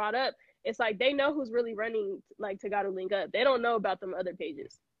that get brought up, it's like they know who's really running like Tagato Link Up. They don't know about them other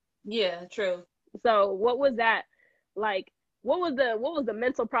pages. Yeah, true. So what was that like? What was the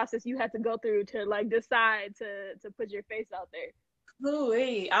mental process you had to go through to like decide to put your face out there? Ooh,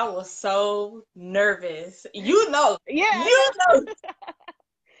 I was so nervous. You know, Yeah, I you know, know.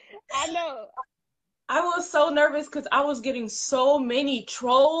 I know. I was so nervous because I was getting so many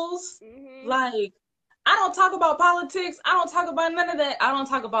trolls. Mhm. Like, I don't talk about politics. I don't talk about none of that. I don't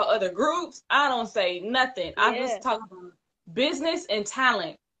talk about other groups. I don't say nothing. I Yeah. just talk about business and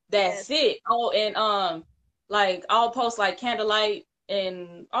talent. That's it. Oh, and like I'll post like candlelight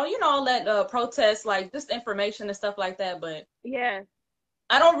and all that protest, like just information and stuff like that. But yeah.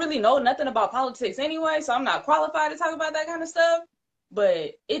 I don't really know nothing about politics anyway, so I'm not qualified to talk about that kind of stuff.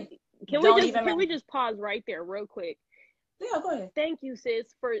 But it Can we just pause right there real quick? Yeah, go ahead. Thank you,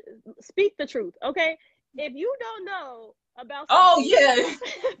 sis, for speak the truth. Okay, if you don't know about something, yeah,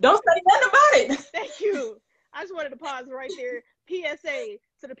 don't say nothing about it. Thank you. I just wanted to pause right there. PSA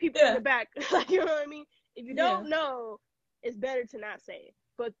to the people in the back. You know what I mean? If you don't know, it's better to not say it.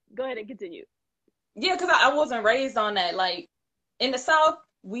 But go ahead and continue. Yeah, because I wasn't raised on that. Like in the South,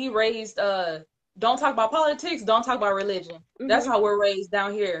 we raised don't talk about politics, don't talk about religion. That's how we're raised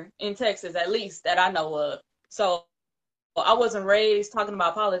down here in Texas, at least that I know of. So I wasn't raised talking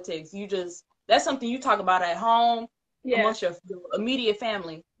about politics. That's something you talk about at home amongst your immediate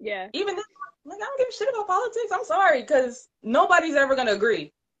family. Yeah. Even then, like, I don't give a shit about politics. I'm sorry, because nobody's ever gonna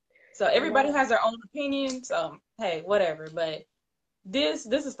agree. So everybody has their own opinion. So hey, whatever. But this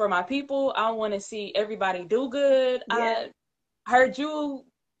is for my people. I want to see everybody do good. Yeah. I heard you.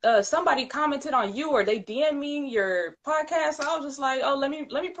 Somebody commented on you, or they DM me your podcast. So I was just like, oh, let me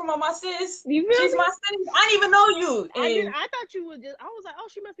promote my sis. She's my sis. I didn't even know you. I thought you would I was like, oh,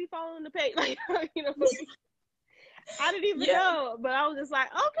 she must be following the page. Like, you know. I didn't even know, but I was just like,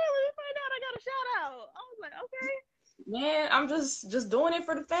 okay, let me find out. I got a shout out. I was like, okay. Man, I'm just doing it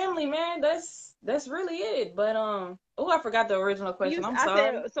for the family, man. That's really it. But I forgot the original question. I'm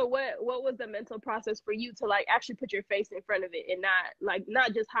sorry. So what was the mental process for you to like actually put your face in front of it and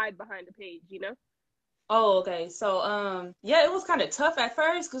not just hide behind the page, you know? Oh, okay. So yeah, it was kind of tough at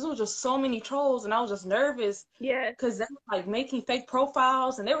first because it was just so many trolls and I was just nervous. Yeah. Because they were like making fake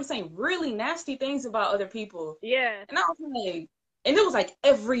profiles and they were saying really nasty things about other people. Yeah. And I was like, and it was like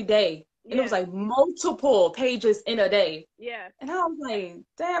every day. And it was like multiple pages in a day. Yeah. And I was like,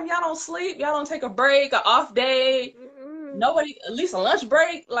 damn, y'all don't sleep. Y'all don't take a break, an off day. Nobody, at least a lunch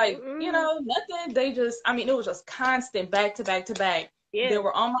break. Like, nothing. They just, it was just constant back to back to back. Yeah. They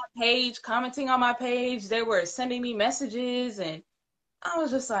were on my page, commenting on my page. They were sending me messages. And I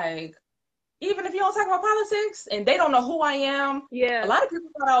was just like, even if you don't talk about politics and they don't know who I am. Yeah. A lot of people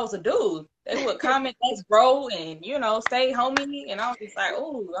thought I was a dude. They would comment, let's bro, and, stay homie. And I was just like,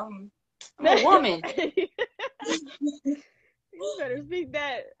 oh, I'm a woman. You better speak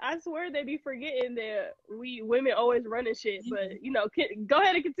that. I swear they be forgetting that we women always running shit, but go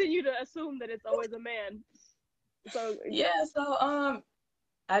ahead and continue to assume that it's always a man. So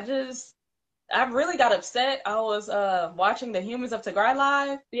I really got upset. I was watching the Humans of Tigray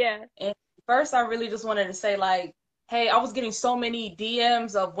live. Yeah. And first I really just wanted to say, like, hey, I was getting so many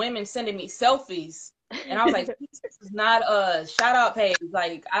DMs of women sending me selfies. And I was like, this is not a shout out page.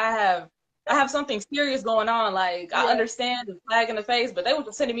 Like, I have something serious going on. Like, I understand the flag in the face, but they were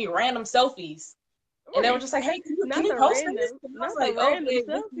just sending me random selfies. And they were just like, hey, can you post this? And I was like,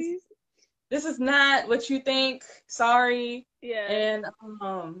 okay, this is not what you think. Sorry. Yeah. And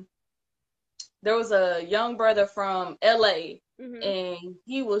there was a young brother from LA, and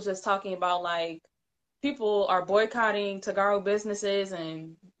he was just talking about, like, people are boycotting Tagaro businesses,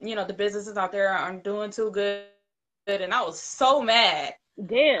 and the businesses out there aren't doing too good. And I was so mad.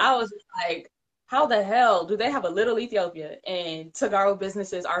 Damn. I was like, how the hell do they have a little Ethiopia and Tagaro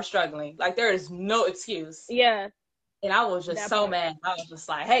businesses are struggling? Like, there is no excuse. Yeah. And I was just so mad. I was just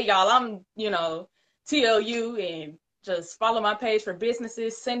like, hey, y'all, I'm, TLU, and just follow my page for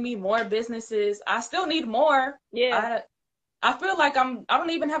businesses. Send me more businesses. I still need more. Yeah. I feel like I don't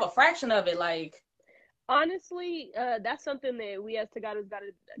even have a fraction of it. Like, honestly, that's something that we as Tagaros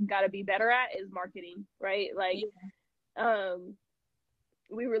gotta be better at, is marketing, right? Like,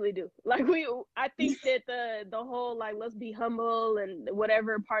 we really do. Like, I think that the whole, like, let's be humble and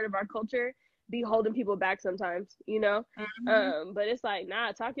whatever part of our culture be holding people back sometimes, but it's like,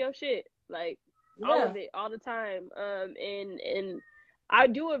 nah, talk your shit, like, all of it, all the time. And I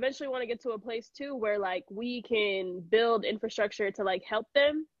do eventually want to get to a place too where, like, we can build infrastructure to, like, help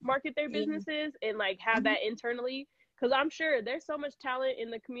them market their businesses and, like, have that internally, because I'm sure there's so much talent in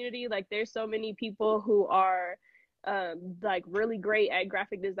the community. Like, there's so many people who are like really great at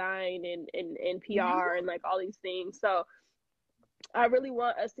graphic design and PR and, like, all these things. So I really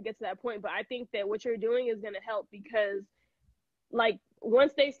want us to get to that point, but I think that what you're doing is going to help, because, like,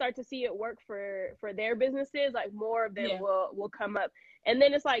 once they start to see it work for their businesses, like, more of them will come up. And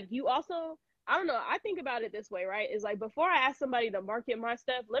then it's like, you also, I don't know, I think about it this way, right? It's like, before I ask somebody to market my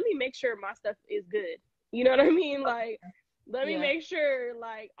stuff, let me make sure my stuff is good. You know what I mean? Like, let me make sure,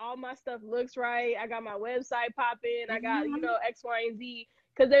 like, all my stuff looks right. I got my website popping. I got, X, Y, and Z.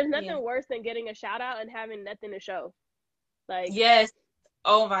 Because there's nothing worse than getting a shout out and having nothing to show. Like, yes,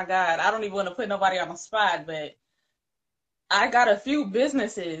 Oh my God, I don't even want to put nobody on the spot, but I got a few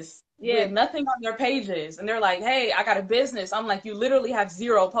businesses Yeah, with nothing on their pages, and they're like, "Hey, I got a business." I'm like, "You literally have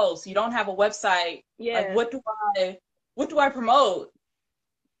zero posts. You don't have a website. Like, yeah, what do I promote?"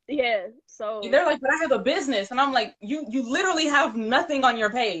 yeah. And So they're like, "But I have a business," and I'm like, "You literally have nothing on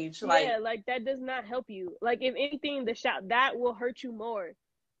your page. Like, yeah, like that does not help you. Like if anything, the shot that will hurt you more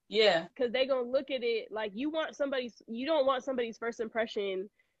yeah, because they gonna look at it like you don't want somebody's first impression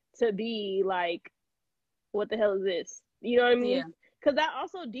to be like, what the hell is this? You know what I yeah, mean? Because that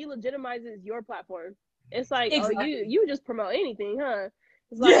also delegitimizes your platform. It's like, oh, exactly, you just promote anything, huh?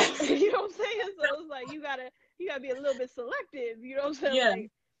 It's like, yeah, you know what I'm saying? So it's like you gotta be a little bit selective. You know what I'm saying? yeah,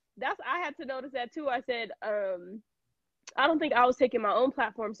 Like that's I had to notice that too. I said, I don't think I was taking my own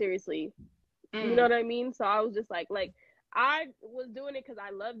platform seriously. You know mm, what I mean? So I was just like I was doing it because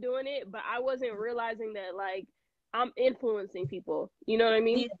I love doing it, but I wasn't realizing that like I'm influencing people. You know what I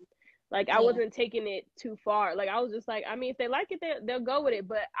mean? yeah, Like I yeah, wasn't taking it too far. Like I was just like, I mean, if they like it, they'll go with it.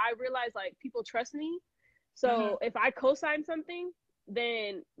 But I realized like people trust me. hmm, So if I co-sign something,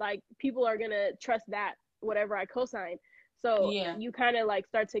 then like people are gonna trust that whatever I co-sign. So yeah, you kind of like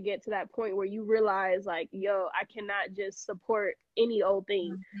start to get to that point where you realize like, yo, I cannot just support any old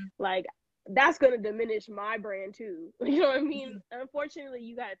thing. hmm, Like that's gonna diminish my brand too. You know what I mean? Unfortunately,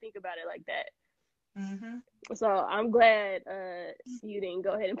 you gotta think about it like that. hmm. So I'm glad you didn't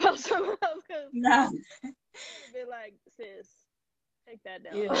go ahead and post something else because No, I would have been like, sis, take that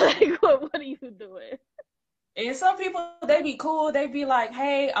down. yeah. Like, what are you doing? And some people, they be cool. They be like,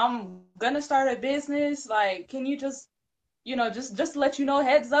 "Hey, I'm gonna start a business. Like, can you just let you know,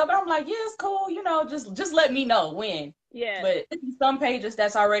 heads up?" And I'm like, "Yeah, it's cool. Just let me know when." Yeah, But some pages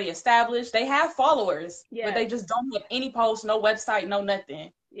that's already established, they have followers, but yeah, they just don't have any posts, no website, no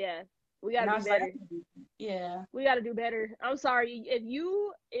nothing. yeah. We got And to I be was like, better. "Yeah, We got to do better. I'm sorry if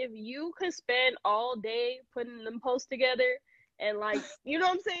you could spend all day putting them posts together and like you know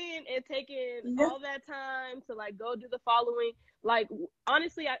what I'm saying and taking yeah, all that time to like go do the following. Like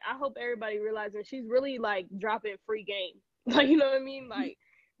honestly, I hope everybody realizes she's really like dropping free game. Like you know what I mean? Like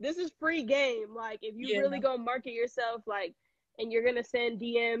this is free game. Like if you yeah, really gonna market yourself like and you're gonna send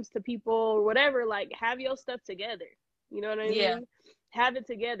DMs to people or whatever, like have your stuff together. You know what I yeah, mean? Have it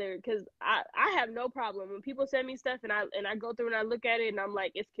together because I have no problem when people send me stuff and I go through and I look at it and I'm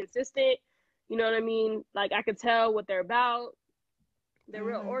like it's consistent. You know what I mean? Like I could tell what they're about. They're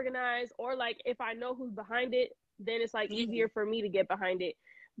real hmm, organized, or like if I know who's behind it, then it's like yeah, easier for me to get behind it.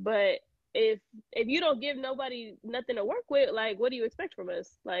 But if you don't give nobody nothing to work with, like what do you expect from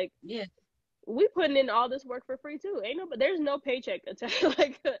us? Like yeah, we putting in all this work for free too. Ain't no, but there's no paycheck attached.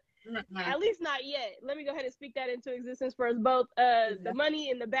 Like hmm, at least not yet. Let me go ahead and speak that into existence for us both. The yeah, money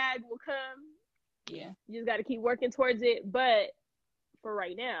in the bag will come. yeah, You just got to keep working towards it. But for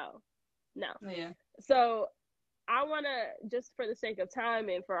right now, no. yeah, So I want to, just for the sake of time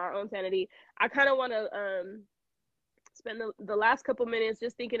and for our own sanity, I kind of want to spend the last couple minutes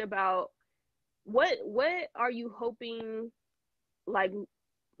just thinking about what are you hoping like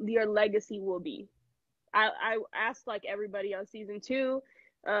your legacy will be. I asked like everybody on season 2,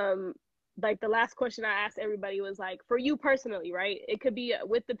 um, like the last question I asked everybody was like, for you personally, right? It could be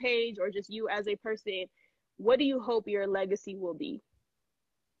with the page or just you as a person. What do you hope your legacy will be?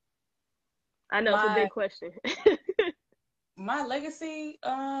 I know it's a My big question. my legacy,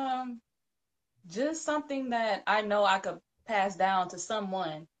 just something that I know I could pass down to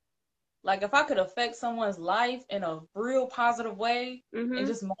someone. Like if I could affect someone's life in a real positive way and Mhm.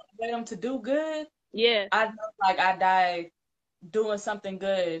 just motivate them to do good, Yeah. I know like I died doing something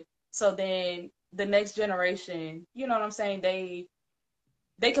good. So then the next generation, you know what I'm saying,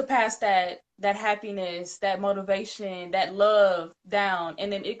 they could pass that happiness, that motivation, that love down,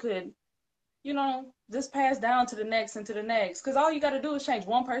 and then it could, just pass down to the next and to the next. Because all you got to do is change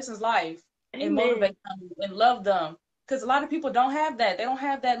one person's life and Amen. motivate them and love them. Because a lot of people don't have that. They don't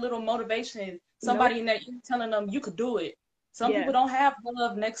have that little motivation, Nope. somebody in their ear telling them you could do it. Some Yeah. people don't have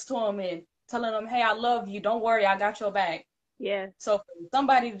love next to them and telling them, hey, I love you. Don't worry, I got your back. Yeah. So for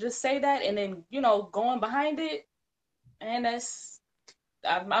somebody to just say that and then, going behind it, and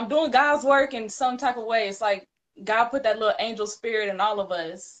I'm doing God's work in some type of way. It's like God put that little angel spirit in all of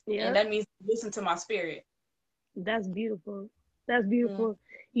us, and Yeah. that means listen to my spirit. That's beautiful. That's Mm. beautiful.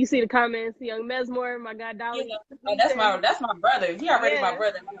 You see the comments, young Mesmore, my guy Yeah, Dolly. oh, He that's said, my brother. He already my "Yeah,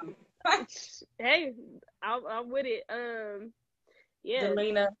 brother now. hey, I'm with it." Yeah,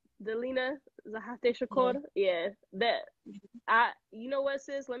 Delina. Delina Zahate Yeah. Shakor. Yeah, that You know what,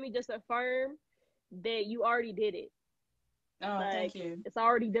 sis? Let me just affirm that you already did it. Oh, Like thank you. it's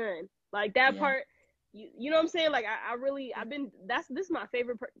already done. Like that Yeah. part. you know what I'm saying? Like this is my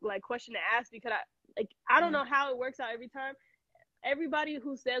favorite like question to ask, because I don't know how it works out every time. Everybody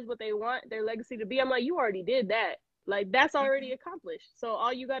who says what they want their legacy to be, I'm like, you already did that. Like, that's already accomplished. So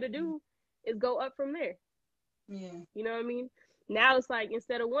all you got to do is go up from there. Yeah. You know what I mean? Now it's like,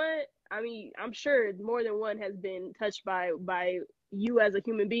 instead of one, I mean, I'm sure more than one has been touched by you as a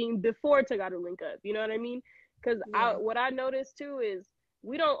human being before Tagadu link up. You know what I mean? Because what I noticed too is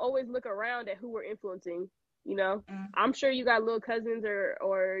we don't always look around at who we're influencing. You know, I'm sure you got little cousins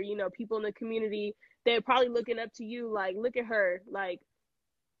or you know, people in the community. They're probably looking up to you, like, look at her, like,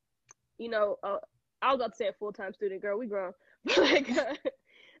 you know, I was about to say a full-time student, girl, we grown. But like,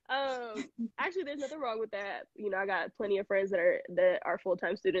 actually, there's nothing wrong with that. You know, I got plenty of friends that are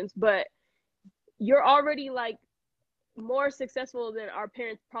full-time students, but you're already like more successful than our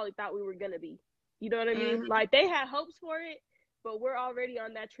parents probably thought we were gonna be. You know what I mean? Like, they had hopes for it, but we're already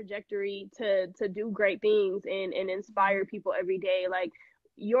on that trajectory to do great things and inspire people every day. Like,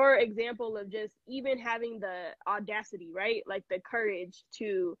 your example of just even having the audacity, right? Like the courage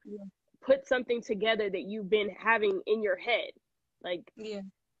to put something together that you've been having in your head. Like,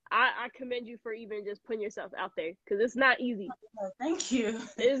 I commend you for even just putting yourself out there, because it's not easy. Thank you.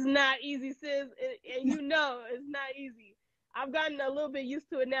 It's not easy, sis. And you know, it's not easy. I've gotten a little bit used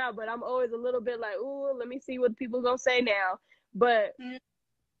to it now, but I'm always a little bit like, ooh, let me see what people gonna say now. But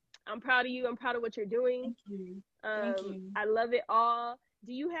I'm proud of you. I'm proud of what you're doing. Thank you. Thank you. I love it all.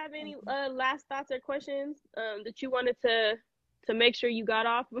 Do you have any last thoughts or questions that you wanted to make sure you got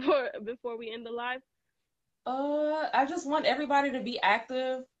off before we end the live? I just want everybody to be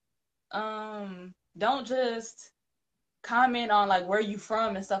active. Don't just comment on like where you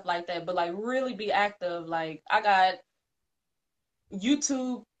from and stuff like that, but like really be active. Like, I got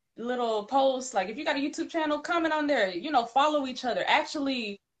YouTube little posts. Like, if you got a YouTube channel, comment on there. You know, follow each other.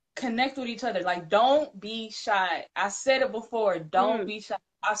 Actually connect with each other. Like, don't be shy. I said it before. Don't be shy.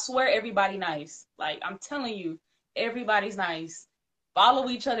 I swear, everybody nice. Like, I'm telling you, everybody's nice. Follow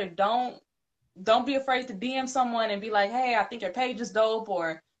each other. Don't be afraid to DM someone and be like, hey, I think your page is dope,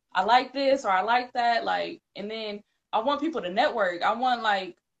 or I like this, or I like that. Like, and then I want people to network. I want,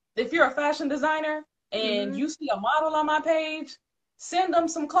 like, if you're a fashion designer and you see a model on my page, send them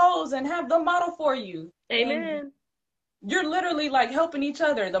some clothes and have them model for you. Amen. And you're literally like helping each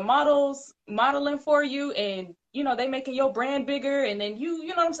other. The models modeling for you, and you know, they making your brand bigger, and then you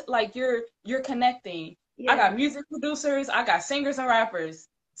know what I'm saying? Like, you're connecting. I got music producers, I got singers and rappers.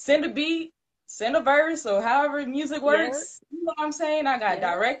 Send a beat, send a verse, or however music works. You know what I'm saying? I got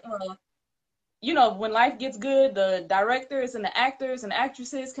you know, when life gets good, the directors and the actors and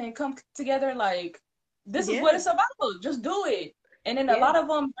actresses can come together. Like, this is what it's about. Just do it. And then a lot of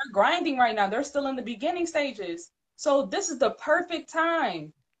them are grinding right now. They're still in the beginning stages. So this is the perfect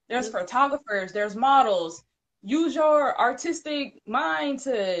time. There's photographers, there's models. Use your artistic mind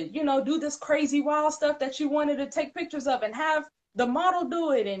to, you know, do this crazy wild stuff that you wanted to take pictures of, and have the model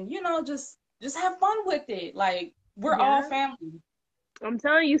do it, and, you know, just have fun with it. Like, we're all family. I'm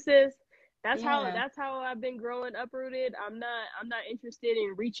telling you, sis. That's how I've been growing uprooted. I'm not interested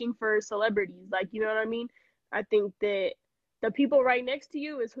in reaching for celebrities. Like, you know what I mean? I think that the people right next to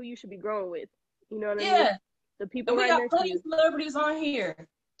you is who you should be growing with. You know what I mean? The people right next to you. We got plenty of celebrities on here.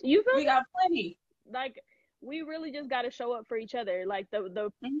 You feel we got plenty. Like, we really just got to show up for each other. Like,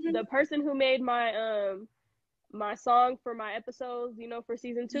 the person who made my my song for my episodes, you know, for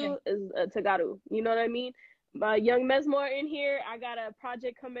season 2 is Tagaru. You know what I mean? My young Mesmore in here. I got a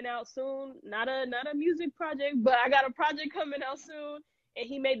project coming out soon. Not a music project, but I got a project coming out soon, and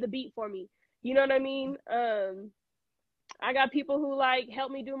he made the beat for me. You know what I mean? I got people who like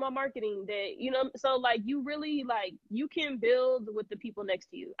help me do my marketing, that, you know, so like, you really, like, you can build with the people next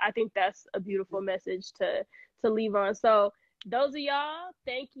to you. I think that's a beautiful message to leave on. So those of y'all,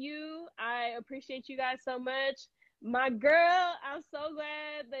 thank you. I appreciate you guys so much. My girl, I'm so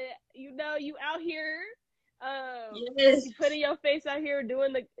glad that, you know, you out here. You putting your face out here,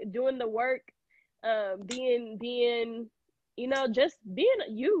 doing the work, being, you know, just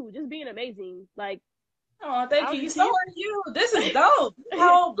being amazing. Like, oh, thank you. So are you. This is dope.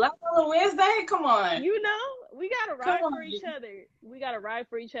 How Black Girl Wednesday? Come on. You know, we gotta ride for each other. We gotta ride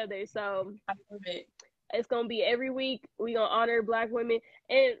for each other. So I love it. It's gonna be every week. We gonna honor Black women.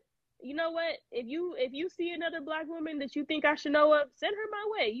 And you know what? If you see another Black woman that you think I should know of, send her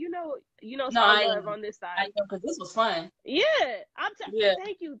my way. You know, love on this side. I know, because this was fun. Yeah,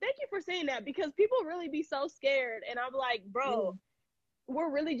 Thank you for saying that, because people really be so scared, and I'm like, bro,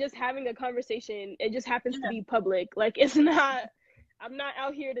 we're really just having a conversation. It just happens to be public. Like, it's not. I'm not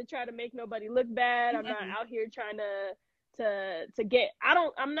out here to try to make nobody look bad. I'm not out here trying to to get.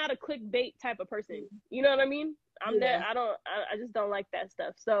 I'm not a clickbait type of person. You know what I mean? I just don't like that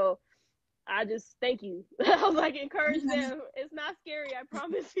stuff. So I just thank you. I was like, encourage them. It's not scary. I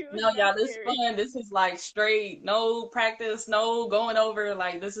promise you. No, y'all, this is fun. This is like straight, no practice, no going over.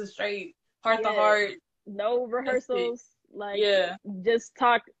 Like, this is straight heart to heart. No rehearsals. Like, just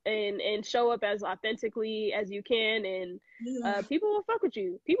talk and show up as authentically as you can, and people will fuck with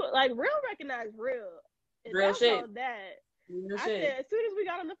you. People like real recognize real. And real shit. I said, as soon as we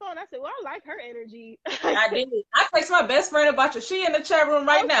got on the phone, I said, well, I like her energy. I did. I text my best friend about you. She in the chat room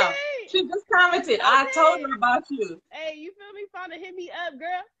right now. She just commented. I told her about you. Hey, you feel me? Finna hit me up,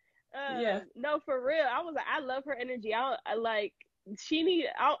 girl. No, for real. I was like, I love her energy. I like,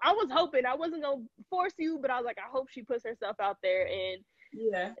 I was hoping, I wasn't going to force you, but I was like, I hope she puts herself out there, and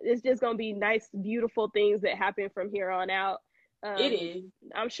it's just going to be nice, beautiful things that happen from here on out. It is.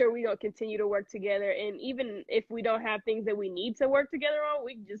 I'm sure we're going to continue to work together. And even if we don't have things that we need to work together on,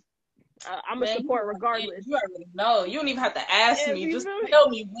 we can just, I'm going to support regardless. You already know. You don't even have to ask me. Just tell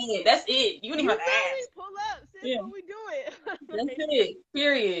me when. That's it. You don't even have to ask. Pull up. Sis, what we doing? That's it.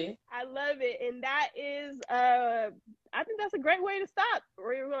 Period. I love it. And that is, I think that's a great way to stop.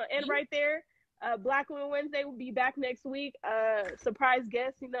 We're going to end right there. Black Women Wednesday will be back next week. Surprise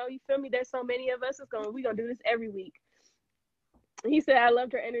guest, you feel me? There's so many of us. We're going to do this every week. He said, I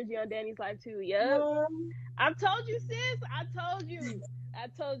loved her energy on Danny's life too. Yep. I've told you, sis. I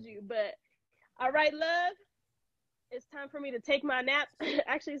told you. But all right, love. It's time for me to take my nap.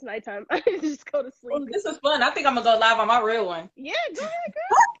 Actually, it's nighttime. I just go to sleep. Oh, this is fun. I think I'm going to go live on my real one. Yeah, go ahead,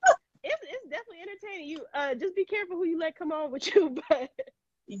 girl. It's definitely entertaining. You just be careful who you let come on with you. But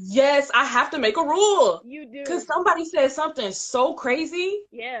yes, I have to make a rule. You do. Because somebody said something so crazy.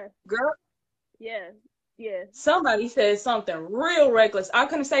 Yeah. Girl. Yeah. Somebody said something real reckless. I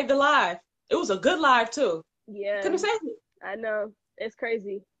couldn't save the live. It was a good live too. Yeah. Couldn't save it. I know. It's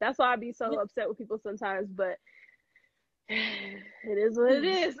crazy. That's why I be so upset with people sometimes, but it is what it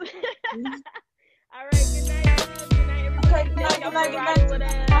is. All right, good night, love. Good night, everybody. Okay, good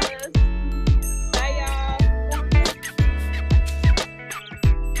night.